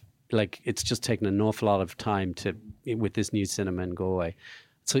of it's just taken an awful lot of time with this new cinema in Galway.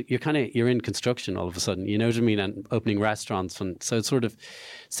 So you're in construction all of a sudden, you know what I mean, and opening restaurants, and so it's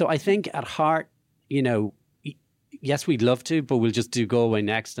so I think at heart, yes, we'd love to, but we'll just do Galway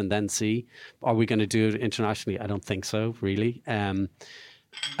next and then see. Are we going to do it internationally? I don't think so, really.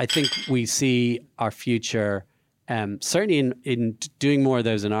 I think we see our future certainly in doing more of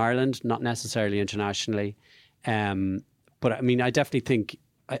those in Ireland, not necessarily internationally. But I mean, I definitely think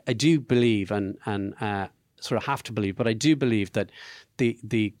I do believe and sort of have to believe, but I do believe that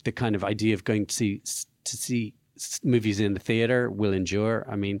the kind of idea of going to see movies in the theatre will endure.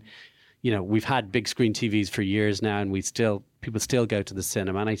 I mean, we've had big screen TVs for years now, and people still go to the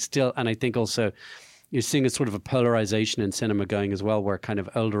cinema, and I think also you're seeing a sort of a polarization in cinema going as well, where kind of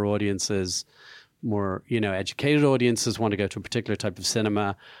older audiences, more educated audiences want to go to a particular type of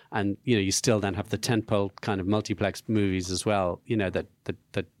cinema, and you still then have the tentpole kind of multiplex movies as well, that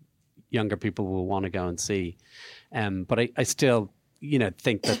younger people will want to go and see. But I still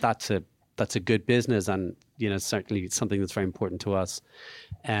think that's a good business, and certainly something that's very important to us.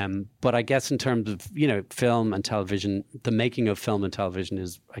 But I guess in terms of film and television, the making of film and television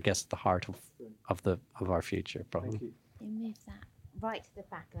is, I guess, the heart of our future, probably. Thank you. Move that right to the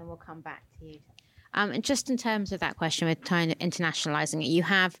back, and then we'll come back to you. And just in terms of that question, with kind of internationalizing it, you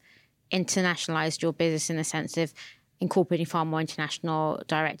have internationalized your business in the sense of incorporating far more international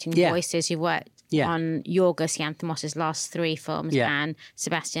directing voices. You've worked on Yorgos Lanthimos' last 3 films and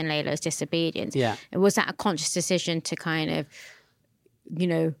Sebastian Lelo's Disobedience. Yeah. Was that a conscious decision to kind of,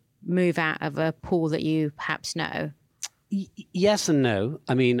 move out of a pool that you perhaps know? Yes and no.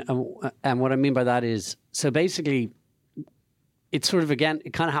 I mean, and what I mean by that is, so basically, it's sort of, again,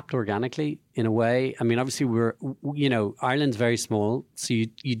 it kind of happened organically in a way. I mean, obviously Ireland's very small, so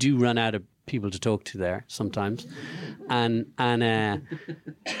you do run out of people to talk to there sometimes, and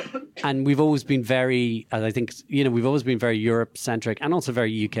we've always been very, as I think, we've always been very Europe centric and also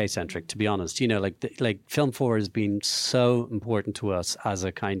very UK centric, to be honest. Like Film 4 has been so important to us as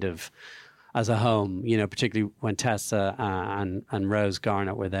a kind of, as a home, particularly when Tessa and Rose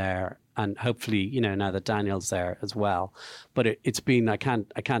Garnett were there, and hopefully, now that Daniel's there as well. But it's been, I can't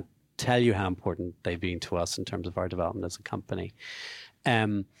tell you how important they've been to us in terms of our development as a company.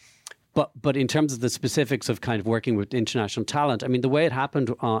 But in terms of the specifics of kind of working with international talent, I mean, the way it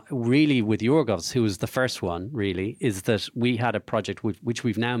happened really with Yorgos, who was the first one, really, is that we had a project which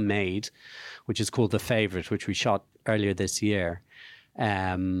we've now made, which is called The Favourite, which we shot earlier this year,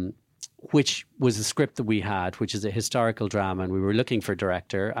 which was a script that we had, which is a historical drama, and we were looking for a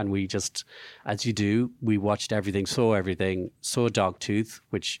director, and we just, as you do, we watched everything, saw Dogtooth,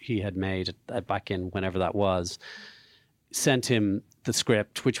 which he had made back in whenever that was, sent him the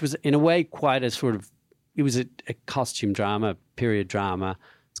script, which was in a way quite a sort of, it was a costume drama, period drama.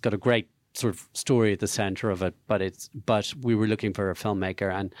 It's got a great sort of story at the center of it, but we were looking for a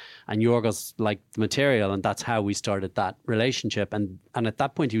filmmaker, and Yorgos liked the material, and that's how we started that relationship. And at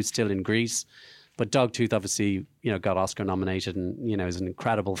that point he was still in Greece, but Dogtooth obviously got Oscar nominated, and is an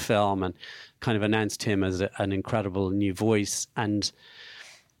incredible film, and kind of announced him as an incredible new voice. And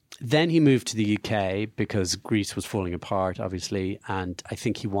then he moved to the UK because Greece was falling apart, obviously, and I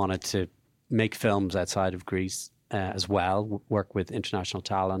think he wanted to make films outside of Greece as well, work with international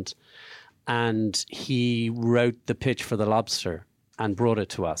talent. And he wrote the pitch for The Lobster and brought it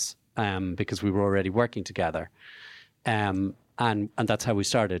to us because we were already working together. And that's how we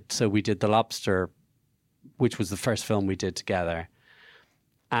started. So we did The Lobster, which was the first film we did together.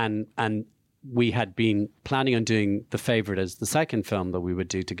 And we had been planning on doing The Favourite as the second film that we would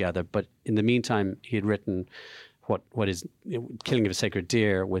do together. But in the meantime, he had written what is Killing of a Sacred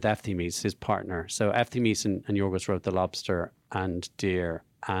Deer with Efthymis, his partner. So Efthymis and Yorgos wrote The Lobster and Deer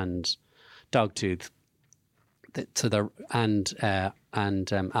and Dogtooth,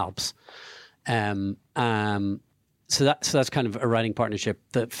 Alps. So that's kind of a writing partnership.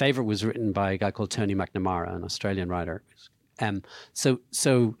 The Favourite was written by a guy called Tony McNamara, an Australian writer. So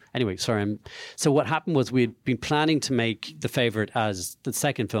anyway, sorry. So what happened was we'd been planning to make The Favourite as the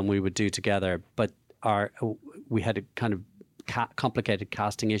second film we would do together, but we had a kind of complicated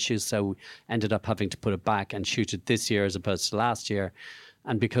casting issues, so we ended up having to put it back and shoot it this year as opposed to last year.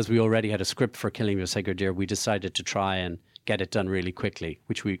 And because we already had a script for Killing of a Sacred Deer, we decided to try and get it done really quickly,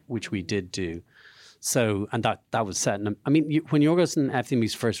 which we did do. So, and that was set in, I mean, when Yorgos and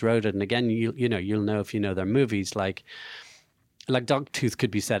Efthymis first wrote it, and again, you'll know if you know their movies, like Dogtooth could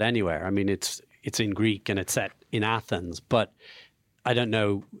be set anywhere. I mean, it's in Greek and it's set in Athens, but I don't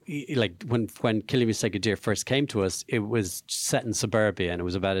know, like when Killing Me Say Good Dear first came to us, it was set in suburbia, and it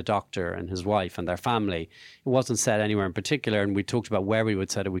was about a doctor and his wife and their family. It wasn't set anywhere in particular, and we talked about where we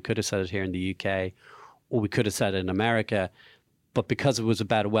would set it. We could have set it here in the UK, or we could have set it in America. But because it was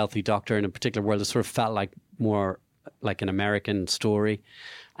about a wealthy doctor in a particular world, it sort of felt like more like an American story.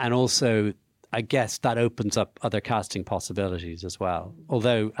 And also, I guess that opens up other casting possibilities as well.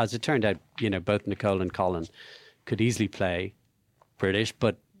 Although, as it turned out, both Nicole and Colin could easily play British,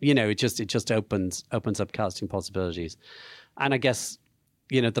 but it just opens up casting possibilities. And I guess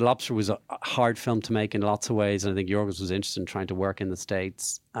The Lobster was a hard film to make in lots of ways, and I think Yorgos was interested in trying to work in the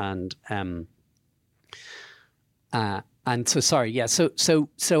States. And so sorry, yeah.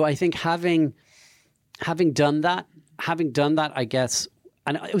 So I think having done that, I guess.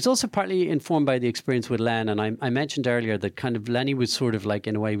 And it was also partly informed by the experience with Len. And I mentioned earlier that kind of Lenny was sort of like,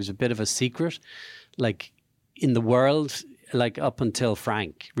 in a way, he was a bit of a secret, like in the world, like up until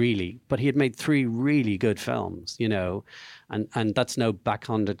Frank, really. But he had made 3 really good films, and that's no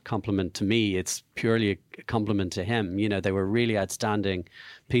backhanded compliment to me. It's purely a compliment to him. They were really outstanding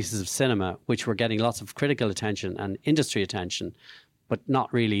pieces of cinema, which were getting lots of critical attention and industry attention, but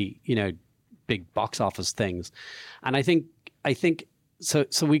not really, big box office things. And I think so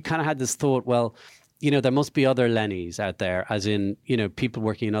we kind of had this thought, well, there must be other Lennys out there, as in, people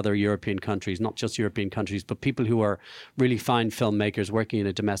working in other European countries, not just European countries, but people who are really fine filmmakers working in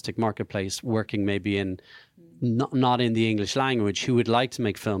a domestic marketplace, working maybe in not in the English language, who would like to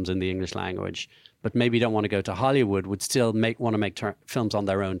make films in the English language, but maybe don't want to go to Hollywood, would still want to make films on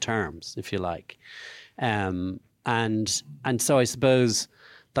their own terms, if you like. And so I suppose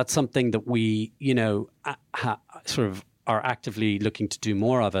that's something that we, sort of are actively looking to do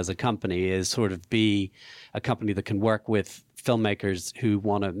more of as a company, is sort of be a company that can work with filmmakers who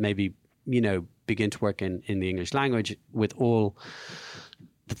want to maybe, begin to work in the English language, with all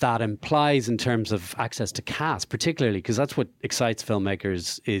that implies in terms of access to cast, particularly because that's what excites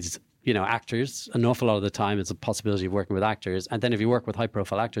filmmakers is, actors. An awful lot of the time it's a possibility of working with actors. And then if you work with high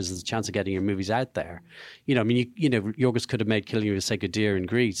profile actors, there's a chance of getting your movies out there. Yorgos could have made Killing Me Say Good Dear in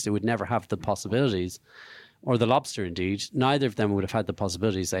Greece. It would never have the possibilities. Or The Lobster, indeed. Neither of them would have had the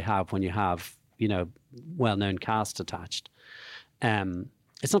possibilities they have when you have, well-known cast attached.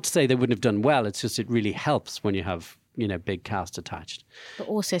 It's not to say they wouldn't have done well. It's just it really helps when you have, big cast attached. But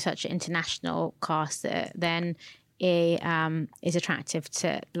also such an international cast that then is attractive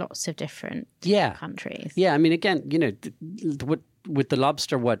to lots of different countries. Yeah, I mean, again, with The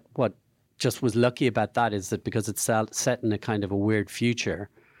Lobster, what just was lucky about that is that because it's set in a kind of a weird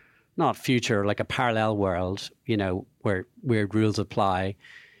future, not future, like a parallel world, where weird rules apply,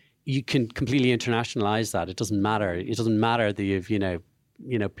 you can completely internationalize that. It doesn't matter. It doesn't matter that you've,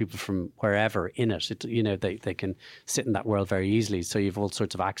 people from wherever in it. They can sit in that world very easily. So you've all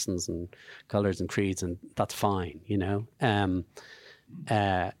sorts of accents and colours and creeds, and that's fine, And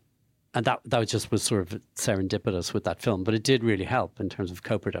that just was sort of serendipitous with that film. But it did really help in terms of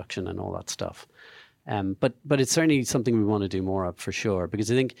co-production and all that stuff. But it's certainly something we want to do more of, for sure, because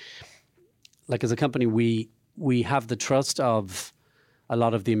I think, like, as a company, we have the trust of a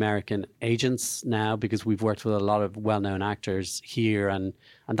lot of the American agents now, because we've worked with a lot of well-known actors here, and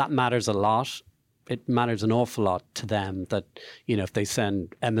that matters a lot. It matters an awful lot to them that, if they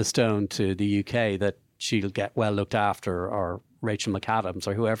send Emma Stone to the UK, that she'll get well looked after, or Rachel McAdams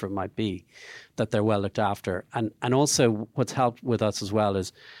or whoever it might be, that they're well looked after. And also what's helped with us as well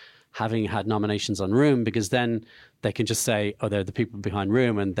is having had nominations on Room, because then they can just say, oh, they're the people behind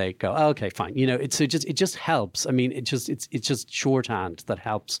Room, and they go, oh, okay, fine. It just helps. I mean, it's just shorthand that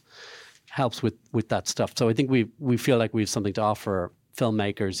helps with that stuff. So I think we feel like we have something to offer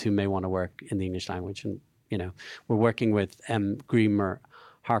filmmakers who may want to work in the English language. And, we're working with Grímur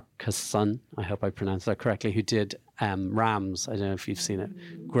Harkason, I hope I pronounced that correctly, who did Rams. I don't know if you've seen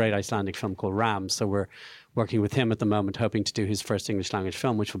it. Great Icelandic film called Rams. So we're working with him at the moment, hoping to do his first English language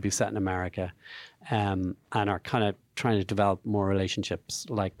film, which will be set in America, and are kind of trying to develop more relationships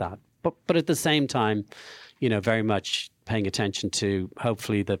like that. But at the same time, very much paying attention to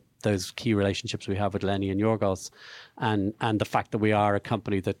hopefully those key relationships we have with Lenny and Yorgos, and the fact that we are a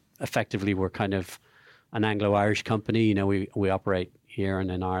company that effectively we're kind of an Anglo-Irish company. We operate here and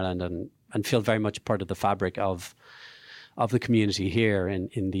in Ireland, and feel very much part of the fabric of the community here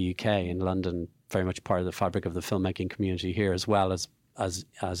in the UK, in London, very much part of the fabric of the filmmaking community here, as well as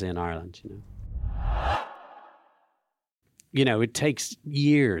in Ireland. it takes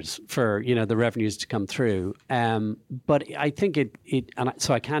years for, the revenues to come through. But I think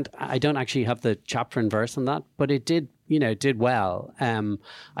so I don't actually have the chapter and verse on that, but it did, did well.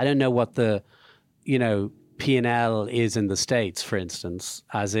 I don't know what the, P&L is in the States, for instance,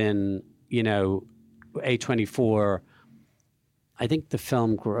 as in, A24, I think the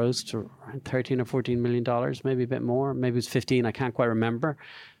film grossed to around $13 or $14 million, maybe a bit more, maybe it was 15, I can't quite remember.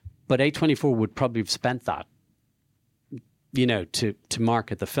 But A24 would probably have spent that, to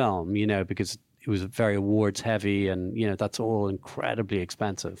market the film, because it was very awards heavy and, that's all incredibly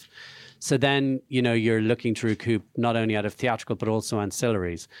expensive. So then, you're looking to recoup not only out of theatrical, but also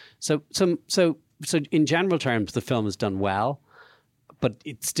ancillaries. So in general terms, the film has done well, but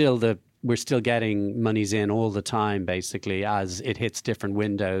it's still we're still getting monies in all the time, basically, as it hits different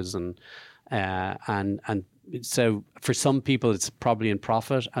windows. And so for some people, it's probably in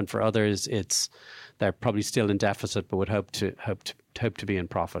profit. And for others, they're probably still in deficit, but would hope to be in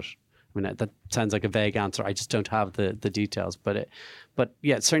profit. I mean, that sounds like a vague answer. I just don't have the details, but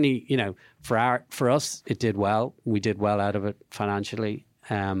yeah, certainly, for us, it did well. We did well out of it financially.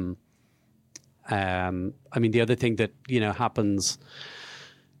 I mean, the other thing that, happens,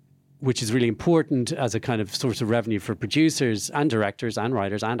 which is really important as a kind of source of revenue for producers and directors and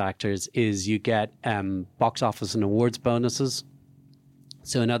writers and actors, is you get box office and awards bonuses.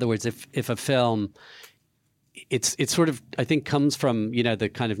 So in other words, if a film, it's sort of, I think, comes from,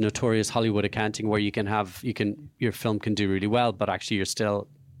 the kind of notorious Hollywood accounting where your film can do really well, but actually you're still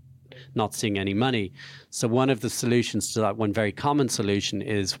not seeing any money. So one of the solutions to that, one very common solution,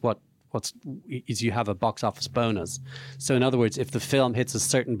 is you have a box office bonus. So in other words, if the film hits a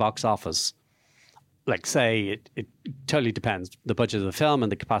certain box office, like say it totally depends the budget of the film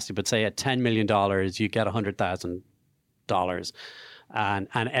and the capacity, but say at $10 million you get $100,000,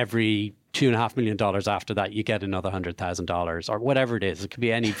 and every $2.5 million after that you get another $100,000 or whatever it is. It could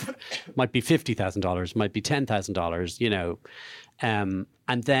be might be $50,000, might be $10,000,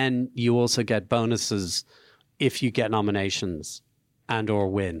 and then you also get bonuses if you get nominations and or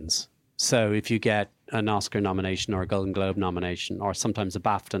wins. So if you get an Oscar nomination or a Golden Globe nomination or sometimes a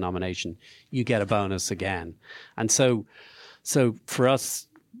BAFTA nomination, you get a bonus again. And so for us,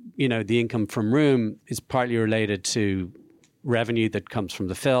 the income from Room is partly related to revenue that comes from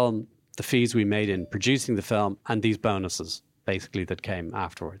the film, the fees we made in producing the film, and these bonuses basically that came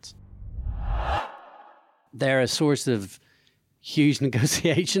afterwards. They're a source of huge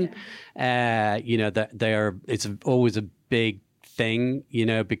negotiation. It's always a big thing,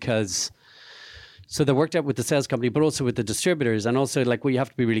 because so they're worked out with the sales company, but also with the distributors. And also, like, what you have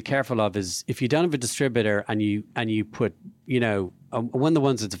to be really careful of is if you don't have a distributor and you put, one of the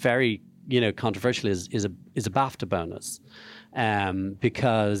ones that's very, controversial is a BAFTA bonus.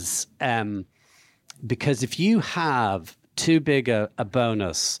 Because if you have too big a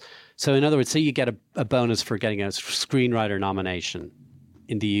bonus, so in other words, say you get a bonus for getting a screenwriter nomination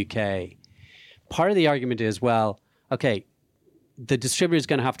in the UK, part of the argument is, well, okay, the distributor is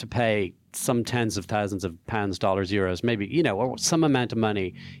going to have to pay some tens of thousands of pounds, dollars, euros, maybe, or some amount of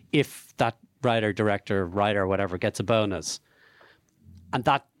money if that writer, director, writer, whatever gets a bonus. And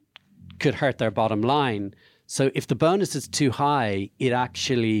that could hurt their bottom line. So if the bonus is too high, it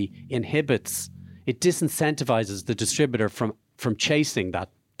actually disincentivizes the distributor from chasing that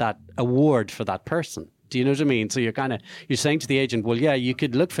award for that person. Do you know what I mean? So you're saying to the agent, well, yeah, you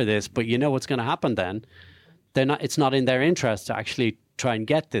could look for this, but you know what's going to happen then? It's not in their interest to actually try and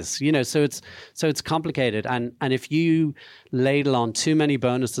get this, so it's complicated. And if you ladle on too many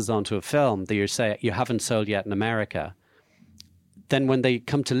bonuses onto a film that you haven't sold yet in America, then when they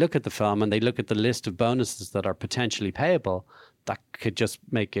come to look at the film and they look at the list of bonuses that are potentially payable, that could just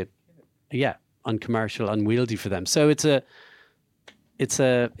make it, uncommercial, unwieldy for them. So it's a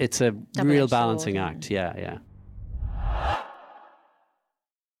real balancing act. Yeah.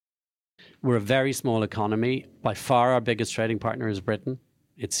 We're a very small economy. By far, our biggest trading partner is Britain.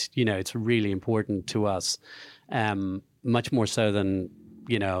 It's really important to us, much more so than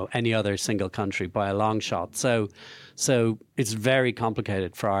any other single country by a long shot. So it's very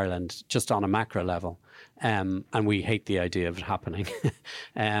complicated for Ireland just on a macro level, and we hate the idea of it happening.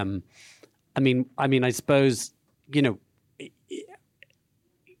 I suppose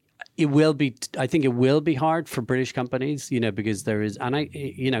I think it will be hard for British companies, because there is, and I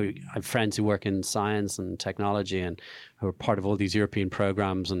have friends who work in science and technology and who are part of all these European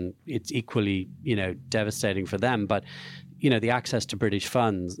programs, and it's equally, devastating for them. But, the access to British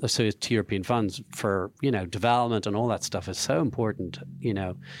funds, so to European funds for, development and all that stuff is so important,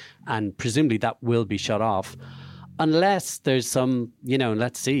 and presumably that will be shut off. unless there's some,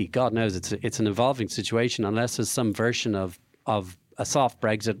 let's see, God knows it's an evolving situation, unless there's some version of a soft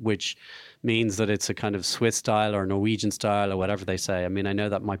Brexit, which means that it's a kind of Swiss style or Norwegian style or whatever they say. I mean, I know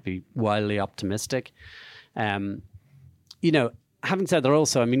that might be wildly optimistic. Having said that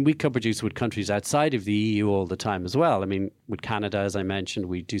also, I mean, we co-produce with countries outside of the EU all the time as well. I mean, with Canada, as I mentioned,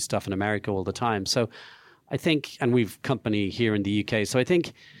 we do stuff in America all the time. So I think, and we've company here in the UK. So I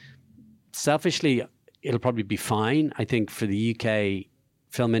think selfishly, it'll probably be fine. I think for the UK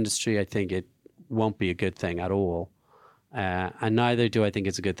film industry, I think it won't be a good thing at all. And neither do I think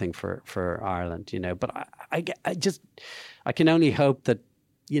it's a good thing for Ireland, But I can only hope that,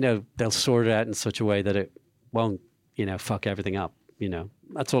 they'll sort it out in such a way that it won't, fuck everything up,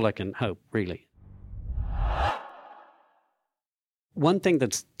 That's all I can hope, really. One thing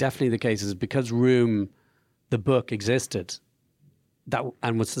that's definitely the case is because Room, the book, existed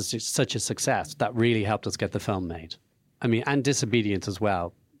and was such a success, that really helped us get the film made. I mean, and Disobedience as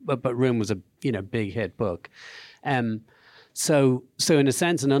well. But Room was a big hit book. So in a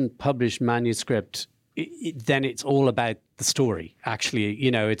sense, an unpublished manuscript, then it's all about the story. Actually,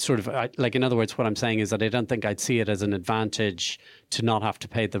 it's sort of like, in other words, what I'm saying is that I don't think I'd see it as an advantage to not have to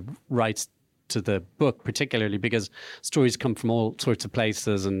pay the rights to the book, particularly because stories come from all sorts of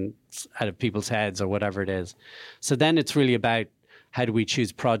places and out of people's heads or whatever it is. So then it's really about how do we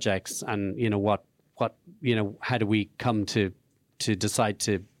choose projects and, what how do we come to decide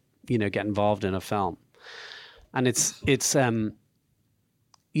to, get involved in a film. And it's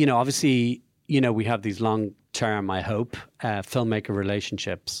obviously, we have these long-term, I hope, filmmaker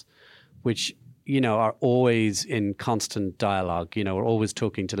relationships, which, are always in constant dialogue. We're always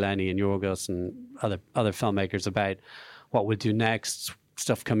talking to Lenny and Yorgos and other filmmakers about what we'll do next,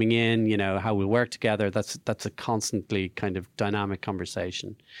 stuff coming in, how we'll work together. That's a constantly kind of dynamic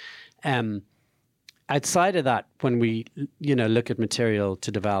conversation. Outside of that, when we, look at material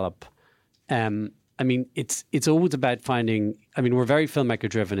to develop, I mean, it's always about finding, I mean, we're very filmmaker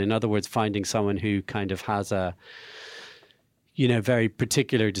driven. In other words, finding someone who kind of has a, very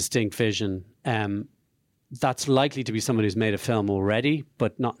particular, distinct vision. That's likely to be someone who's made a film already,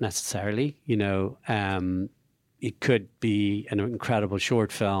 but not necessarily, it could be an incredible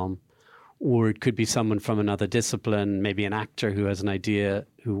short film, or it could be someone from another discipline, maybe an actor who has an idea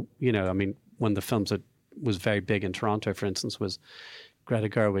who, I mean, one of the films that was very big in Toronto, for instance, was Greta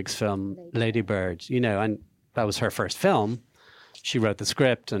Gerwig's film Lady Bird, and that was her first film. She wrote the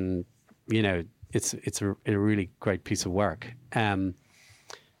script, and it's a really great piece of work.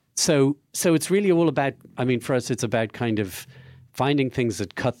 So it's really all about, I mean, for us, it's about kind of finding things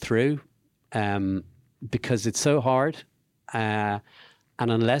that cut through, because it's so hard, and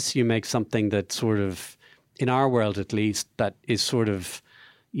unless you make something that sort of, in our world at least, that is sort of,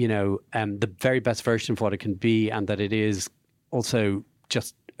 the very best version of what it can be, and that it is also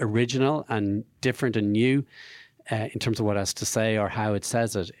just original and different and new in terms of what it has to say or how it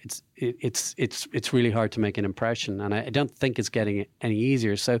says it. It's really hard to make an impression, and I don't think it's getting any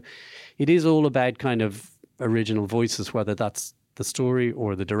easier. So it is all about kind of original voices, whether that's the story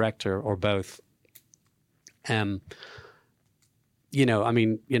or the director or both. I mean,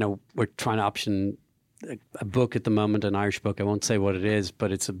 we're trying to option a book at the moment, an Irish book. I won't say what it is,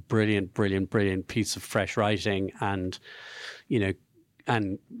 but it's a brilliant, brilliant, brilliant piece of fresh writing, and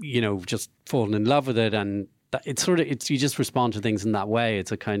just falling in love with it. And it's you just respond to things in that way.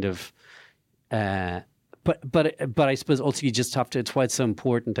 It's a kind of, but I suppose also you just have to. It's why it's so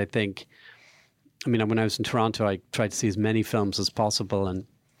important, I think. I mean, when I was in Toronto, I tried to see as many films as possible, and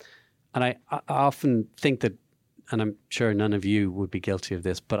I often think that, and I'm sure none of you would be guilty of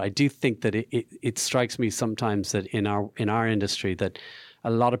this, but I do think that it strikes me sometimes that in our industry that a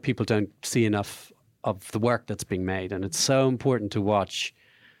lot of people don't see enough of the work that's being made, and it's so important to watch,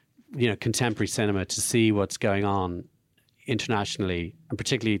 contemporary cinema, to see what's going on internationally, and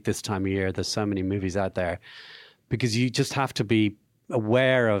particularly this time of year. There's so many movies out there, because you just have to be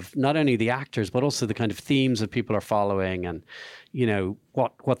aware of not only the actors but also the kind of themes that people are following, and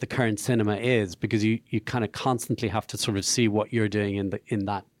what the current cinema is, because you kind of constantly have to sort of see what you're doing in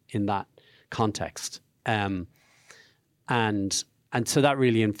that context, and so that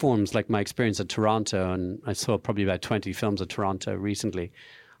really informs, like, my experience at Toronto, and I saw probably about 20 films at Toronto recently.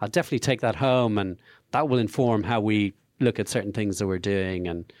 I'll definitely take that home, and that will inform how we look at certain things that we're doing,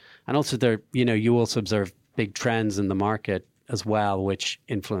 and also there, you also observe big trends in the market as well, which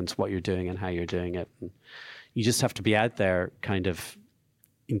influence what you're doing and how you're doing it. And you just have to be out there kind of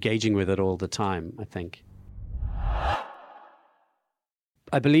engaging with it all the time, I think.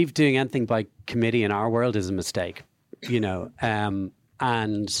 I believe doing anything by committee in our world is a mistake,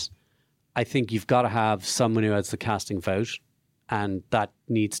 and I think you've got to have someone who has the casting vote, and that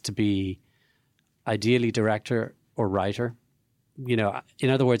needs to be ideally director or writer. You know, in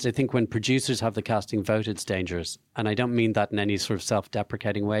other words, I think when producers have the casting vote, it's dangerous. And I don't mean that in any sort of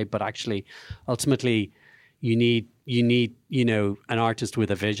self-deprecating way, but actually, ultimately, you need, you know, an artist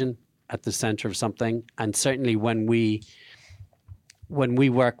with a vision at the center of something. And certainly when we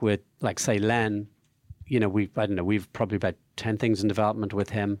work with, like, say, Len, you know, we've probably about 10 things in development with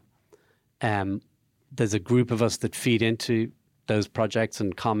him. There's a group of us that feed into those projects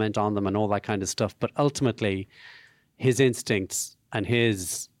and comment on them and all that kind of stuff. But ultimately, his instincts and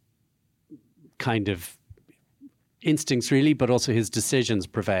his kind of instincts really, but also his decisions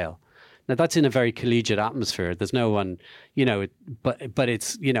prevail. Now, that's in a very collegiate atmosphere. There's no one, you know, but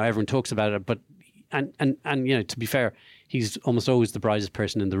it's, you know, everyone talks about it. But, and you know, to be fair, he's almost always the brightest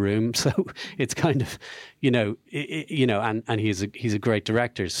person in the room. So it's kind of, you know, and he's a great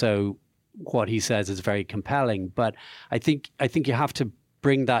director. So what he says is very compelling. But I think you have to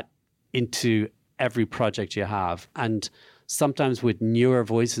bring that into every project you have. And sometimes with newer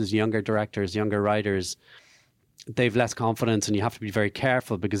voices, younger directors, younger writers, they've less confidence, and you have to be very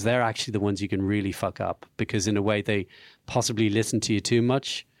careful because they're actually the ones you can really fuck up, because in a way they possibly listen to you too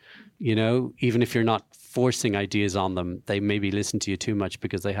much. You know, even if you're not forcing ideas on them, they maybe listen to you too much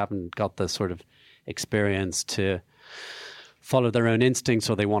because they haven't got the sort of experience to follow their own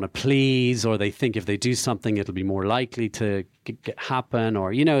instincts, or they want to please, or they think if they do something it'll be more likely to happen,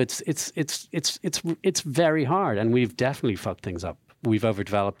 or, you know, it's very hard, and we've definitely fucked things up. We've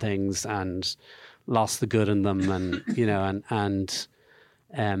overdeveloped things and lost the good in them, and you know, and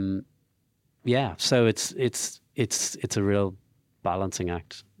yeah, so it's a real balancing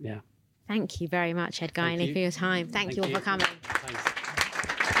act. Yeah. Thank you very much, Ed Guiney, for your time. Thank you all for coming. Thanks.